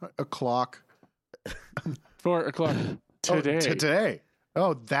ago. A clock. 4 o'clock today. Today.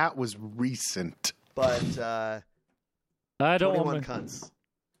 Oh, that was recent. But I don't 21 Cunts.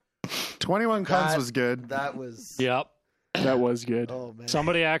 21 Cunts was good. That was. Yep. That was good. Oh man.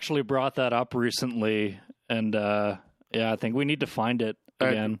 Somebody actually brought that up recently, and I think we need to find it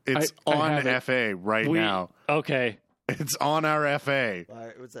again. It's on FA right now. Okay. It's on our FA.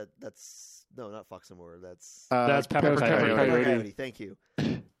 What's that? That's not Fox and More. That's Pepper Coyote. Thank you.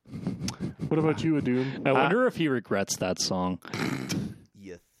 What about you, Adun? I wonder if he regrets that song.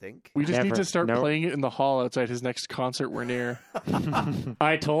 You think? We just need to start playing it in the hall outside his next concert we're near.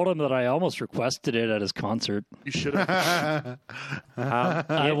 I told him that I almost requested it at his concert. You should have.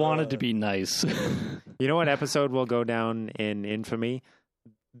 I wanted to be nice. You know what episode will go down in infamy?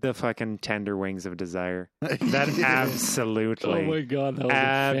 The fucking Tender Wings of Desire. That absolutely. Oh my god, that was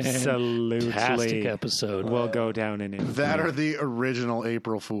absolutely a fantastic episode. Will go down in infamy. That are the original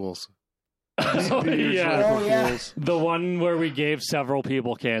April Fools. Fools. The one where we gave several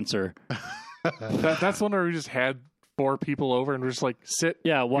people cancer. That's the one where we just had 4 people over and we're just like, sit.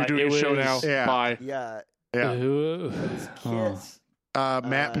 Yeah, what? You're doing a show now. Yeah. Bye. Yeah. Kids.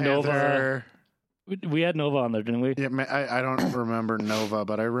 Matt Panther. Nova. We had Nova on there, didn't we? Yeah, I don't remember Nova,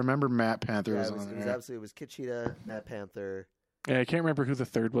 but I remember Matt Panther was on there. It was Kid Cheetah, Matt Panther. Yeah, I can't remember who the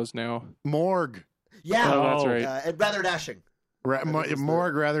third was now. Morgue. Yeah. Oh, that's right. And Rather Dashing.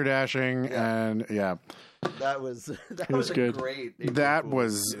 Morgue, Rather Dashing, and yeah. That was good. Great. That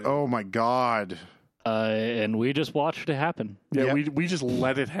was, oh my god. And we just watched it happen. Yeah, we just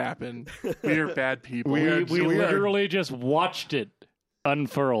let it happen. We are bad people. We literally just watched it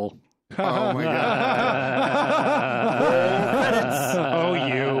unfurl. Oh my god. Oh,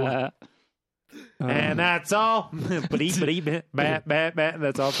 you. And that's all. That's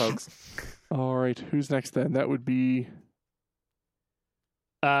all, folks. All right. Who's next then? That would be...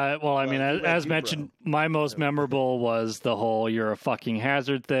 Well, I mean, as mentioned, my most memorable was the whole "you're a fucking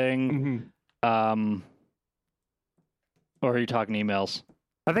hazard" thing. Mm-hmm. Or are you talking emails?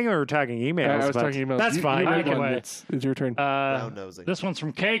 I think we were talking emails. I was talking emails. That's fine. Either one, it's your turn. This one's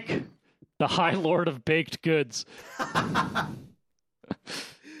from Cake, the High Lord of Baked Goods.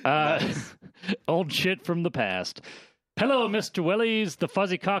 Old shit from the past. Hello, Mr. Willies, the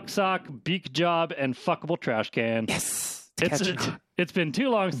fuzzy cocksock, beak job, and fuckable trash can. Yes. It's been too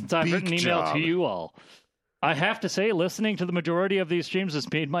long since I've written an email to you all. I have to say, listening to the majority of these streams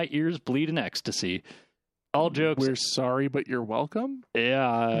has made my ears bleed in ecstasy. All jokes. We're sorry, but you're welcome.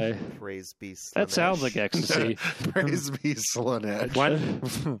 Yeah. Praise be Slaanesh. That sounds like ecstasy. Praise be Slaanesh.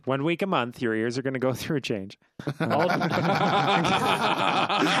 1 week a month, your ears are going to go through a change.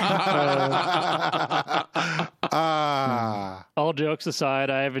 All jokes aside,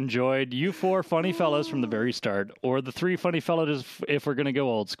 I have enjoyed you 4 funny fellas from the very start, or the 3 funny fellas if we're going to go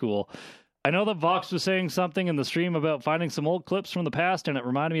old school. I know that Vox was saying something in the stream about finding some old clips from the past, and it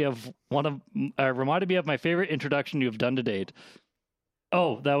reminded me of my favorite introduction you have done to date.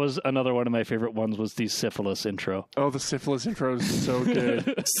 Oh, that was another one of my favorite ones, was the syphilis intro. Oh, the syphilis intro is so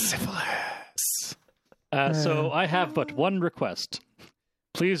good. Syphilis. So I have but one request.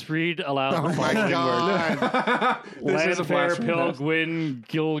 Please read aloud the my following god. word. Landfair, Pilgwin,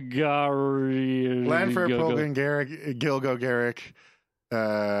 Gilgari... Landfair, Pilgwin, Gilgo, Garrick.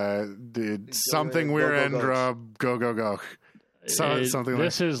 Something we're Endra, go. Something like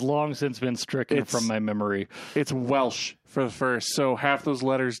this has long since been stricken from my memory. It's Welsh for the first, so half those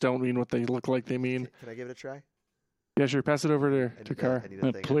letters don't mean what they look like they mean. Can I give it a try? Yeah, sure. Pass it over to Car.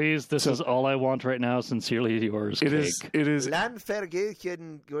 Please, this is all I want right now. Sincerely yours, It Cake. is. Landfair,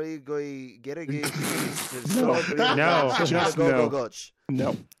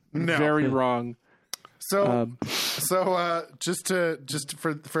 No. Very wrong. So just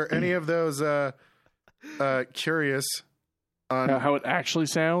for any of those curious on how it actually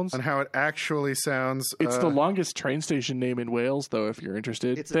sounds. It's the longest train station name in Wales, though, if you're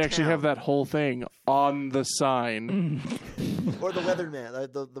interested. They actually have that whole thing on the sign. Or the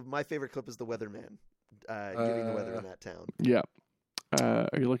weatherman. My favorite clip is the weatherman giving the weather in that town. Yeah. Are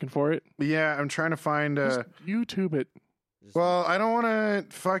you looking for it? Yeah, I'm trying to find... Just YouTube it. Well, I don't want to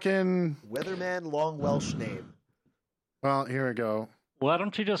fucking... Weatherman, long Welsh name. Well, here we go. Why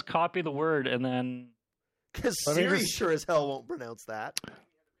don't you just copy the word and then... Because Siri sure as hell won't pronounce that.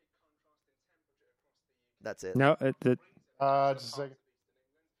 That's it. No, just a second.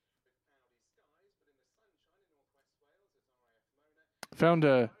 Found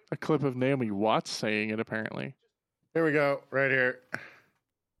a clip of Naomi Watts saying it, apparently. Here we go, right here.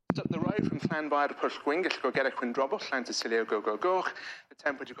 Up the road from Llanfair to Pwllgwyngyll go get a Quindrobwll, Llantysilio go. The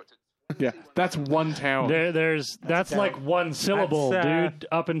temperature got to... Yeah, that's one town. That's like one syllable, dude,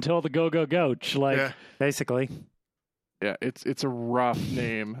 up until the go-go-goach. Like, yeah, basically. Yeah, it's a rough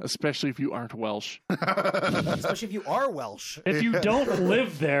name, especially if you aren't Welsh. Especially if you are Welsh. If you don't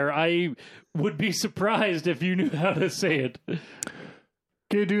live there, I would be surprised if you knew how to say it.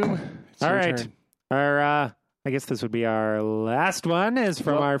 Okay, Doom. All right. Our I guess this would be our last one is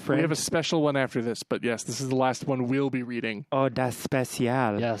from our friend. We have a special one after this, but yes, this is the last one we'll be reading. Oh, that's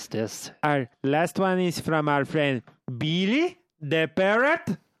special. Yes, this. Our last one is from our friend Billy the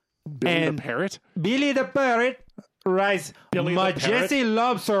Parrot. Billy the Parrot? Billy the Parrot writes, my Jesse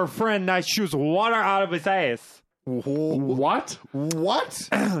lobster friend that shoots water out of his ass. What?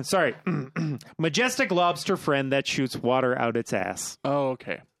 Sorry. Majestic lobster friend that shoots water out its ass. Oh,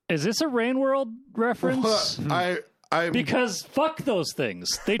 okay. Is this a Rain World reference? Because fuck those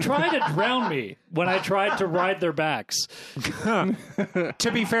things. They tried to drown me when I tried to ride their backs.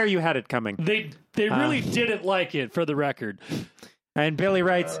 To be fair, you had it coming. They really didn't like it, for the record. And Billy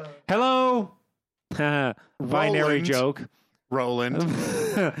writes, hello. Binary joke. Roland.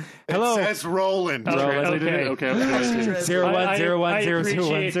 Hello. It says Roland. Okay. 01010010. I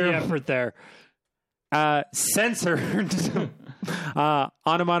appreciate the effort there. Censored.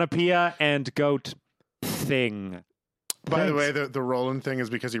 Onomatopoeia and goat thing. By the way, the Roland thing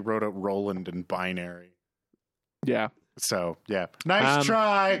is because he wrote out Roland in binary. Yeah. So, yeah. Nice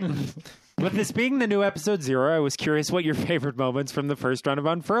try. With this being the new episode 0, I was curious what your favorite moments from the first run of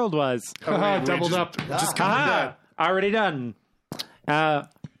Unfurled was. Doubled up. Just that. Already done.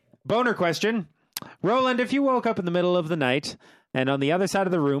 Boner question. Roland, if you woke up in the middle of the night and on the other side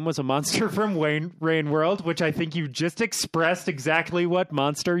of the room was a monster from Rain World, which I think you just expressed exactly what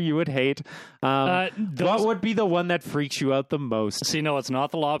monster you would hate. What would be the one that freaks you out the most? See, no, it's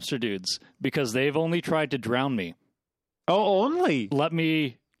not the lobster dudes, because they've only tried to drown me. Oh, only? Let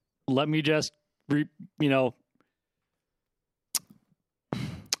me just,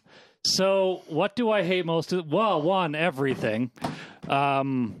 So, what do I hate most? Well, one, everything.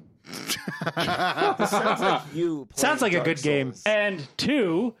 Sounds like you. Sounds like a good game. And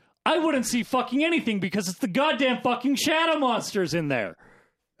two, I wouldn't see fucking anything because it's the goddamn fucking shadow monsters in there.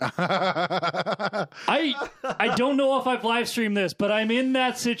 I don't know if I've live streamed this, but I'm in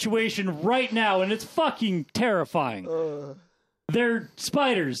that situation right now, and it's fucking terrifying. They're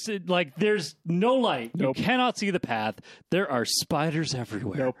spiders. Like, there's no light. Nope. You cannot see the path. There are spiders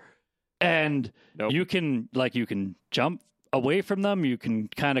everywhere. Nope. And you can jump away from them. You can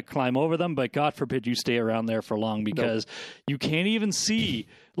kind of climb over them, but God forbid you stay around there for long because you can't even see.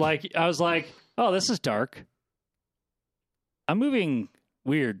 Like, I was like, oh, this is dark. I'm moving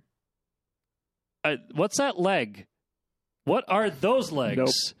weird. What's that leg? What are those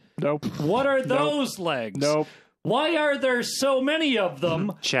legs? Nope. What are those legs? Nope. Why are there so many of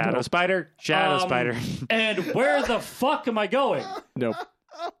them? Shadow spider. And where the fuck am I going? Nope.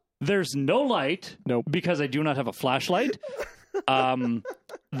 There's no light. Nope. Because I do not have a flashlight.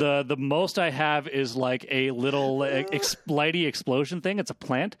 The most I have is like a little lighty explosion thing. It's a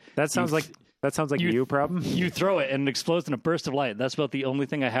plant. That sounds like you problem. You throw it and it explodes in a burst of light. That's about the only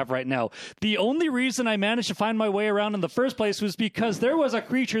thing I have right now. The only reason I managed to find my way around in the first place was because there was a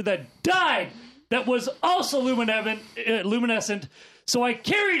creature that died that was also luminescent. So I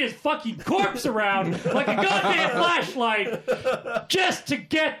carried his fucking corpse around like a goddamn flashlight just to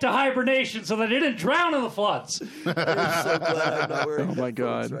get to hibernation so that it didn't drown in the floods. I'm so glad I'm not wearing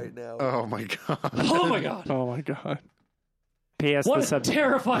God. right now. Oh my god. Oh my god. Oh my god. P.S. What a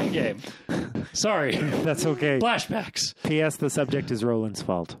terrifying game. Sorry. That's okay. Flashbacks. P.S. The subject is Roland's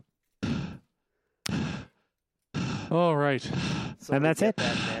fault. All right. So and that's it.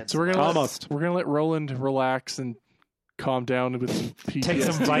 So we're gonna let Roland relax and calm down with some PTSD. Take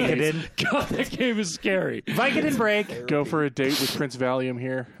some Vicodin. God, that game is scary. Vicodin break. Go for a date with Prince Valium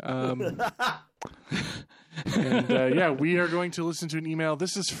here. And we are going to listen to an email.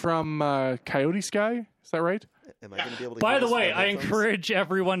 This is from Coyote Sky. Is that right? Am I going to be able to? By the way, I encourage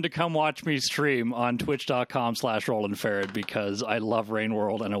everyone to come watch me stream on twitch.com/RolandFerret because I love Rain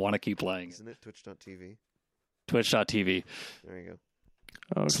World and I want to keep playing. Isn't it Twitch.tv? Twitch.tv. There you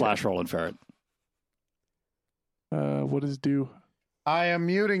go. Okay. /RolandFerret. What is due? I am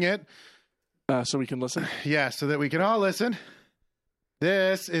muting it. So we can listen? Yeah, so that we can all listen.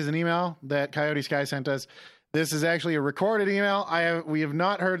 This is an email that Coyote Sky sent us. This is actually a recorded email. We have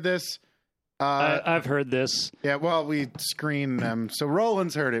not heard this. I've heard this. Yeah, well, we screened them. So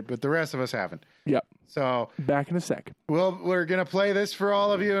Roland's heard it, but the rest of us haven't. Yep. So back in a sec. we're going to play this for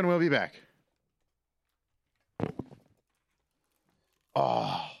all of you, and we'll be back.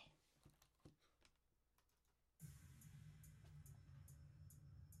 Oh.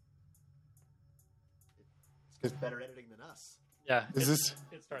 It's better editing than us. Yeah. Is this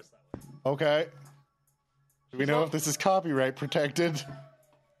It starts that way. okay? Do we know if this is copyright protected?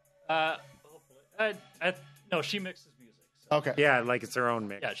 Hopefully. No, she mixes music. So. Okay. Yeah, like it's her own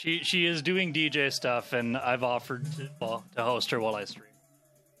mix. Yeah, she is doing DJ stuff, and I've offered to host her while I stream.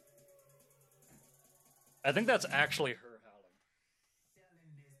 I think that's actually her howling.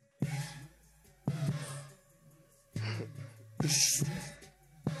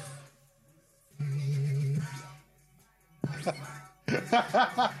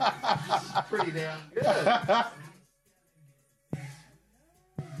 Pretty damn good.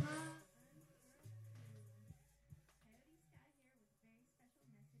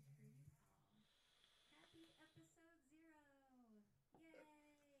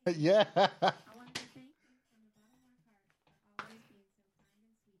 Yeah. I wanted to thank you from the bottom of my heart for always being so kind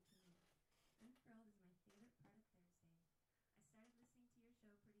and sweet to me. Unfurled is my favorite part of Thursday. I started listening to your show pretty soon after I moved to the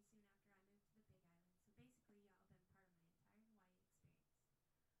Big Island, so basically y'all have been part of my entire Hawaii experience.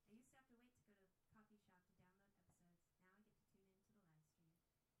 I used to have to wait to go to a coffee shop to download episodes.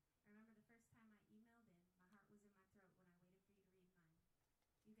 Now I get to tune in to the live stream. I remember the first time I emailed in, my heart was in my throat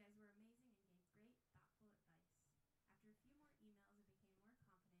when I waited for you to read mine. You guys were amazing and gave great, thoughtful advice. After a few more emails, I became more confident, and in a way, you all have helped me accept who I am. Silly, foolish,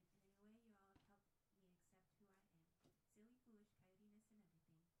 coyotiness, and everything. I do think about what I'm going to say, but I learned not to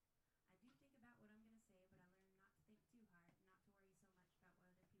think too hard, not to worry so much about what other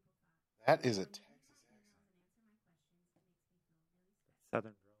people thought. That is a Texas accent.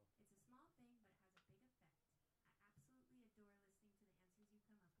 Southern Bro. It's a small thing, but it has a big effect. I absolutely adore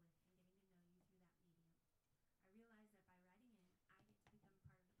listening to the answers you come up with and getting to know you through that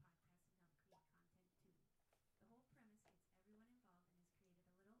medium. I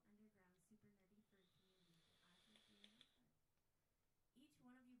realize that by writing in, I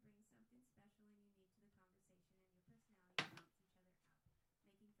get to become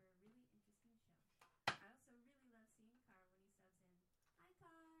part of the podcast and help create content too. The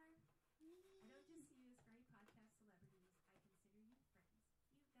whole premise gets everyone involved and has created a little underground, super nerdy furry community that I think really love.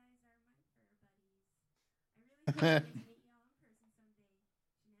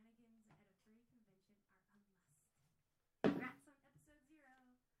 Each one of you brings something special and unique to the conversation, and your personality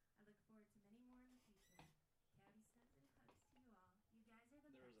balance each other out, making for a really interesting show. I also really love seeing Carr when he subs in. Hi, Carr. I don't just see you as furry podcast celebrities. I consider you friends. You guys are my fur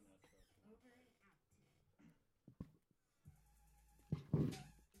buddies. I really hope I get to meet y'all in person someday. Shenanigans at a furry convention are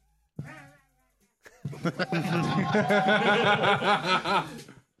a must. Congrats on episode 0. I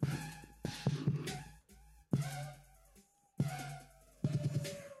look forward to many more in the future.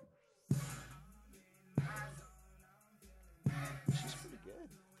 Coyote snugs and hugs to you all. You guys are the best. Over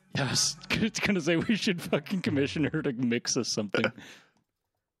and out. Yes, it's gonna say we should fucking commission her to mix us something.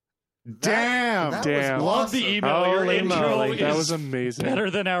 Damn. Damn. Love the email. Your Holy intro moly. That is was amazing.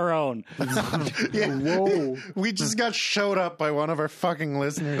 better than our own. Yeah. Whoa. We just got showed up by one of our fucking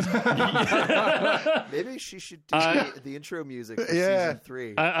listeners. Maybe she should do the intro music for Yeah. season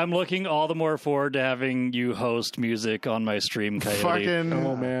 3. I'm looking all the more forward to having you host music on my stream, Coyote. Fucking.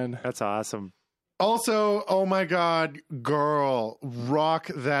 Oh man. That's awesome. Also, oh my God, girl, rock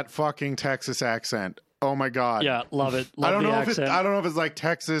that fucking Texas accent. Oh my God. Yeah, love it. Love I don't the know accent. I don't know if it's like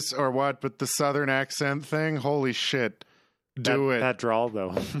Texas or what, but the Southern accent thing, holy shit. Do it. That drawl,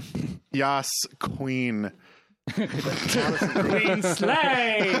 though. Yas, queen. Queen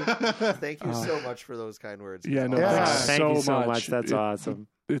Slay. Thank you so much for those kind words. Yeah, no, Yeah. thanks Thank so you so much. much. That's awesome.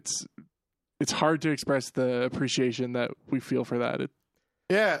 It's hard to express the appreciation that we feel for that.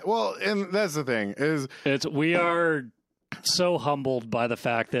 Yeah, well, and that's the thing is We are so humbled by the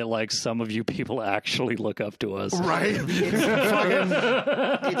fact that like some of you people actually look up to us. right.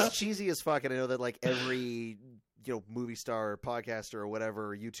 It's cheesy as fuck, and I know that like every movie star, podcaster, or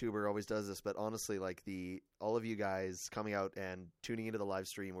whatever YouTuber always does this. But honestly, like all of you guys coming out and tuning into the live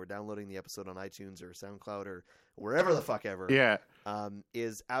stream or downloading the episode on iTunes or SoundCloud or wherever the fuck ever, Yeah.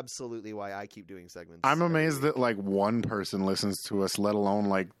 is absolutely why I keep doing segments. I'm every amazed week. that like one person listens to us, let alone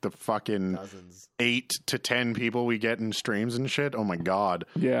like the fucking Dozens. 8 to 10 people we get in streams and shit. Oh my God.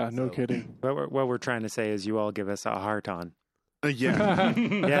 Yeah, no kidding. What we're trying to say is you all give us a heart on. Yeah.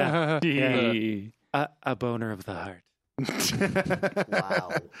 Yeah. Yeah. A boner of the heart. Wow.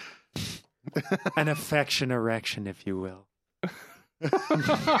 An affection erection, if you will. All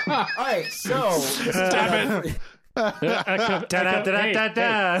right, so Damn it.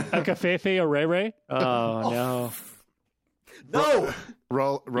 Da-da-da-da-da-da. A cafefe or ray ray? Oh, no. no.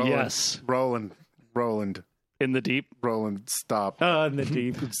 Roland. Yes. Roland. In the deep. Roland, stop. In the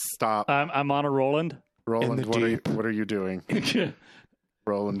deep. Stop. I'm on a Roland. Roland, what are you doing?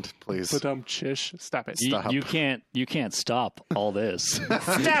 Roland, please. But chish. Stop it. Stop. You can't stop all this.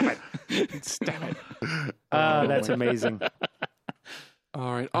 Stop it. Stop it. That's amazing.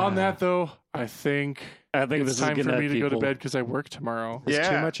 All right. On that though, I think this it's is time for gonna me to go to people- bed because I work tomorrow. It's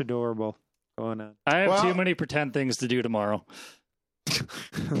Yeah. too much adorable going on. I have Well- too many pretend things to do tomorrow.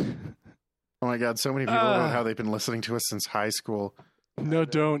 Oh my God, so many people about how they've been listening to us since high school. No,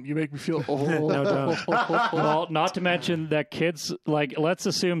 don't. You make me feel old. No, don't. Well, not to mention that kids, like, let's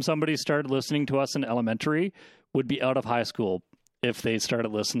assume somebody started listening to us in elementary, would be out of high school if they started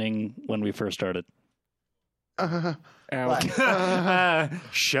listening when we first started. Ow. But,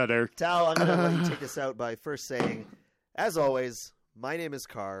 Shudder. Tal, I'm going to let you take us out by first saying, as always, my name is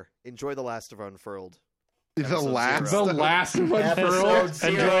Carr. Enjoy The Last of Unfurled. The last. zero. The last one Episode for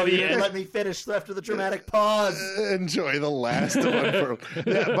 0. the You didn't end. let me finish after the dramatic pause. Enjoy the last of Unfurled.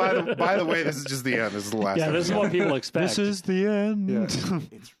 Yeah, by the way, this is just the end. This is the last Yeah, this is episode. what people expect. This is the end. Yeah.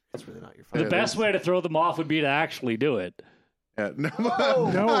 It's really not your the fault. best way to throw them off would be to actually do it. Yeah, no.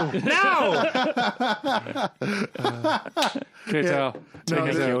 No. No! Okay, Tal. Take Make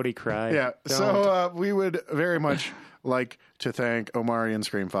us out. Jody cry. Yeah. Don't. So we would very much like to thank Omari and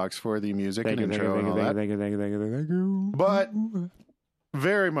Scream Fox for the music Thank you, and thank you, intro thank and you, all thank you, that. thank you, thank you, thank you, thank you. But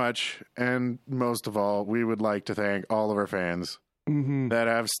very much, and most of all, we would like to thank all of our fans Mm-hmm. that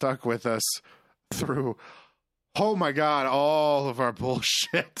have stuck with us through, oh my God, all of our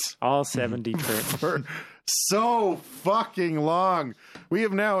bullshit All 70 trips. for so fucking long. We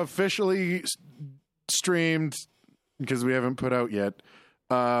have now officially streamed, because we haven't put out yet.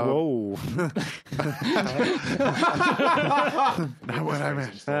 Whoa. Not what I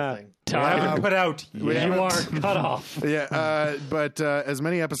meant. Time Put out. you are cut off. Yeah, but as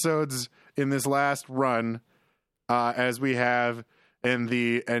many episodes in this last run as we have in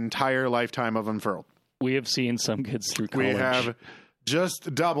the entire lifetime of Unfurled. We have seen some kids through college. We have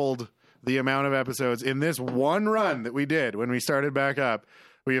just doubled the amount of episodes in this one run that we did when we started back up.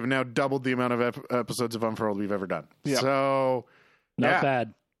 We have now doubled the amount of episodes of Unfurled we've ever done. Yeah. So, Not yeah.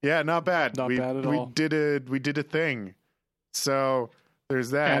 bad. Yeah, not bad. Not bad at all. We did a thing. So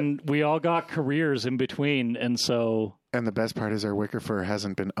there's that. And we all got careers in between, and so And the best part is our Wicker Fur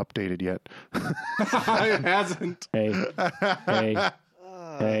hasn't been updated yet. It hasn't. hey, hey,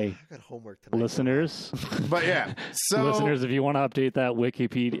 hey, I got homework tonight. listeners, But yeah, so listeners, if you want to update that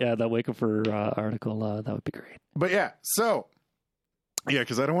Wikipedia, that Wikifer article, that would be great. But yeah, so yeah,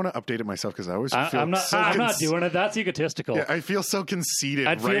 because I don't want to update it myself because I always feel I'm not. so I'm not doing it. That's egotistical. Yeah, I feel so conceited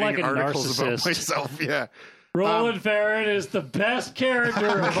I'd feel writing like an articles about narcissist. myself. Yeah, Roland Farron is the best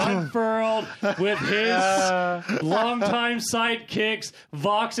character of Unfurled with his longtime sidekicks,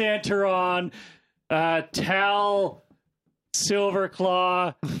 Vox Antaron, Tal,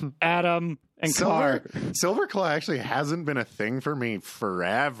 Silverclaw, Adam, and Carr. Silverclaw actually hasn't been a thing for me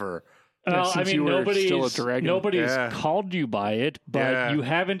forever. Well, I since mean, you were still a dragon. nobody's Yeah. called you by it, but Yeah. you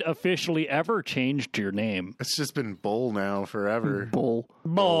haven't officially ever changed your name. It's just been Bull now forever. Bull.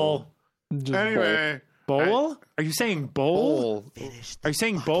 Bowl. Just Anyway, Bowl? Are you saying bowl? Bull. Are you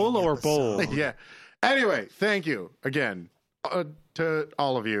saying bowl or bowl? Yeah. Anyway, thank you again to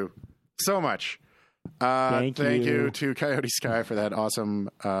all of you so much. Thank you you. to Coyote Sky for that awesome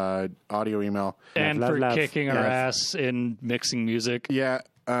audio email. And love, for love. kicking our Yeah. ass in mixing music. Yeah.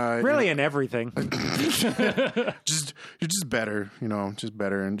 Really, in everything. You're just better, just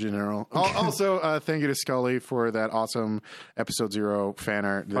better in general. Also, thank you to Scully for that awesome episode 0 fan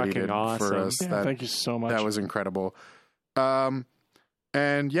art that he Fucking did for awesome. us. Yeah, thank you so much. That was incredible. And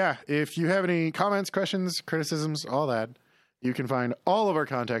yeah, if you have any comments, questions, criticisms, all that, you can find all of our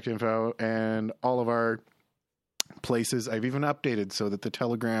contact info and all of our places. I've even updated so that the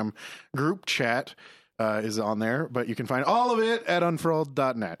Telegram group chat is on there, but you can find all of it at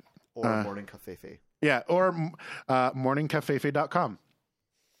unfurled.net. Or Morning Cafefe. Yeah, or morningcafefe.com.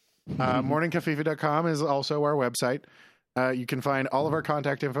 Morningcafefe.com is also our website. You can find all of our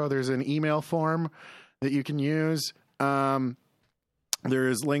contact info. There's an email form that you can use.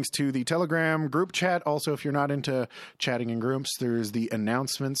 There's links to the Telegram group chat. Also, if you're not into chatting in groups, there's the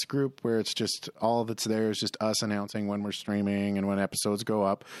announcements group where it's just all that's there is just us announcing when we're streaming and when episodes go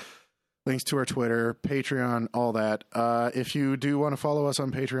up. Links to our Twitter, Patreon, all that. If you do want to follow us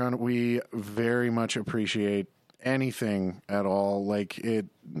on Patreon, we very much appreciate anything at all. Like it,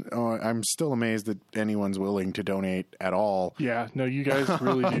 I'm still amazed that anyone's willing to donate at all. Yeah, no, you guys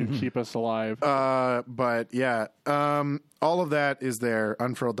really do keep us alive. But yeah, all of that is there,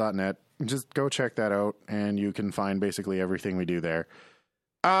 unfurled.net. Just go check that out, and you can find basically everything we do there.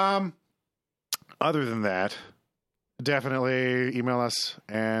 Other than that, definitely email us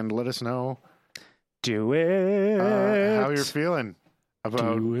and let us know Do it. how you're feeling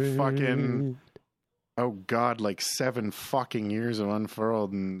about fucking, oh God, like 7 fucking years of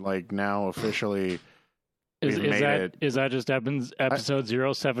Unfurled, and like now officially Is made it. that just episode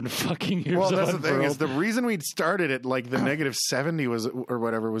 07 fucking years Well, of that's the thing, is Unfurled? the reason we started at like the negative 70 was, or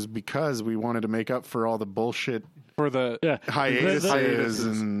whatever, was because we wanted to make up for all the bullshit For the hiatuses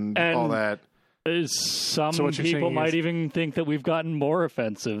and all that. Some So what you're people saying might is- even think that we've gotten more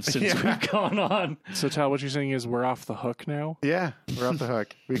offensive since we've gone on. So, Tal, what you're saying is we're off the hook now? Yeah, we're off the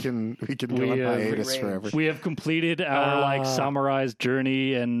hook. We can go on hiatus forever. We have completed our summarized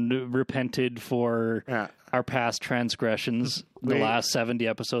journey and repented for our past transgressions. The last 70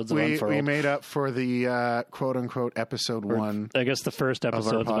 episodes of Unfurled. We made up for the quote unquote episode 1. I guess the first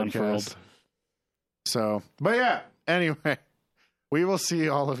episode of Unfurled. So, but yeah. Anyway, we will see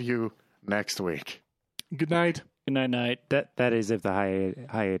all of you next week. Good night. Good night. That is if the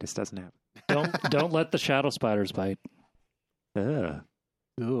hiatus doesn't happen. Don't let the shadow spiders bite. Ugh.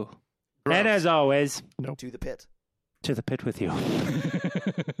 Ooh. And as always, To the pit. to the pit with you.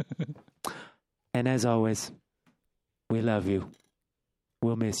 And as always, we love you.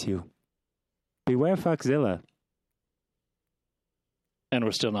 We'll miss you. Beware Foxzilla. And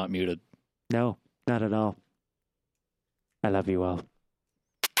we're still not muted. No, not at all. I love you all.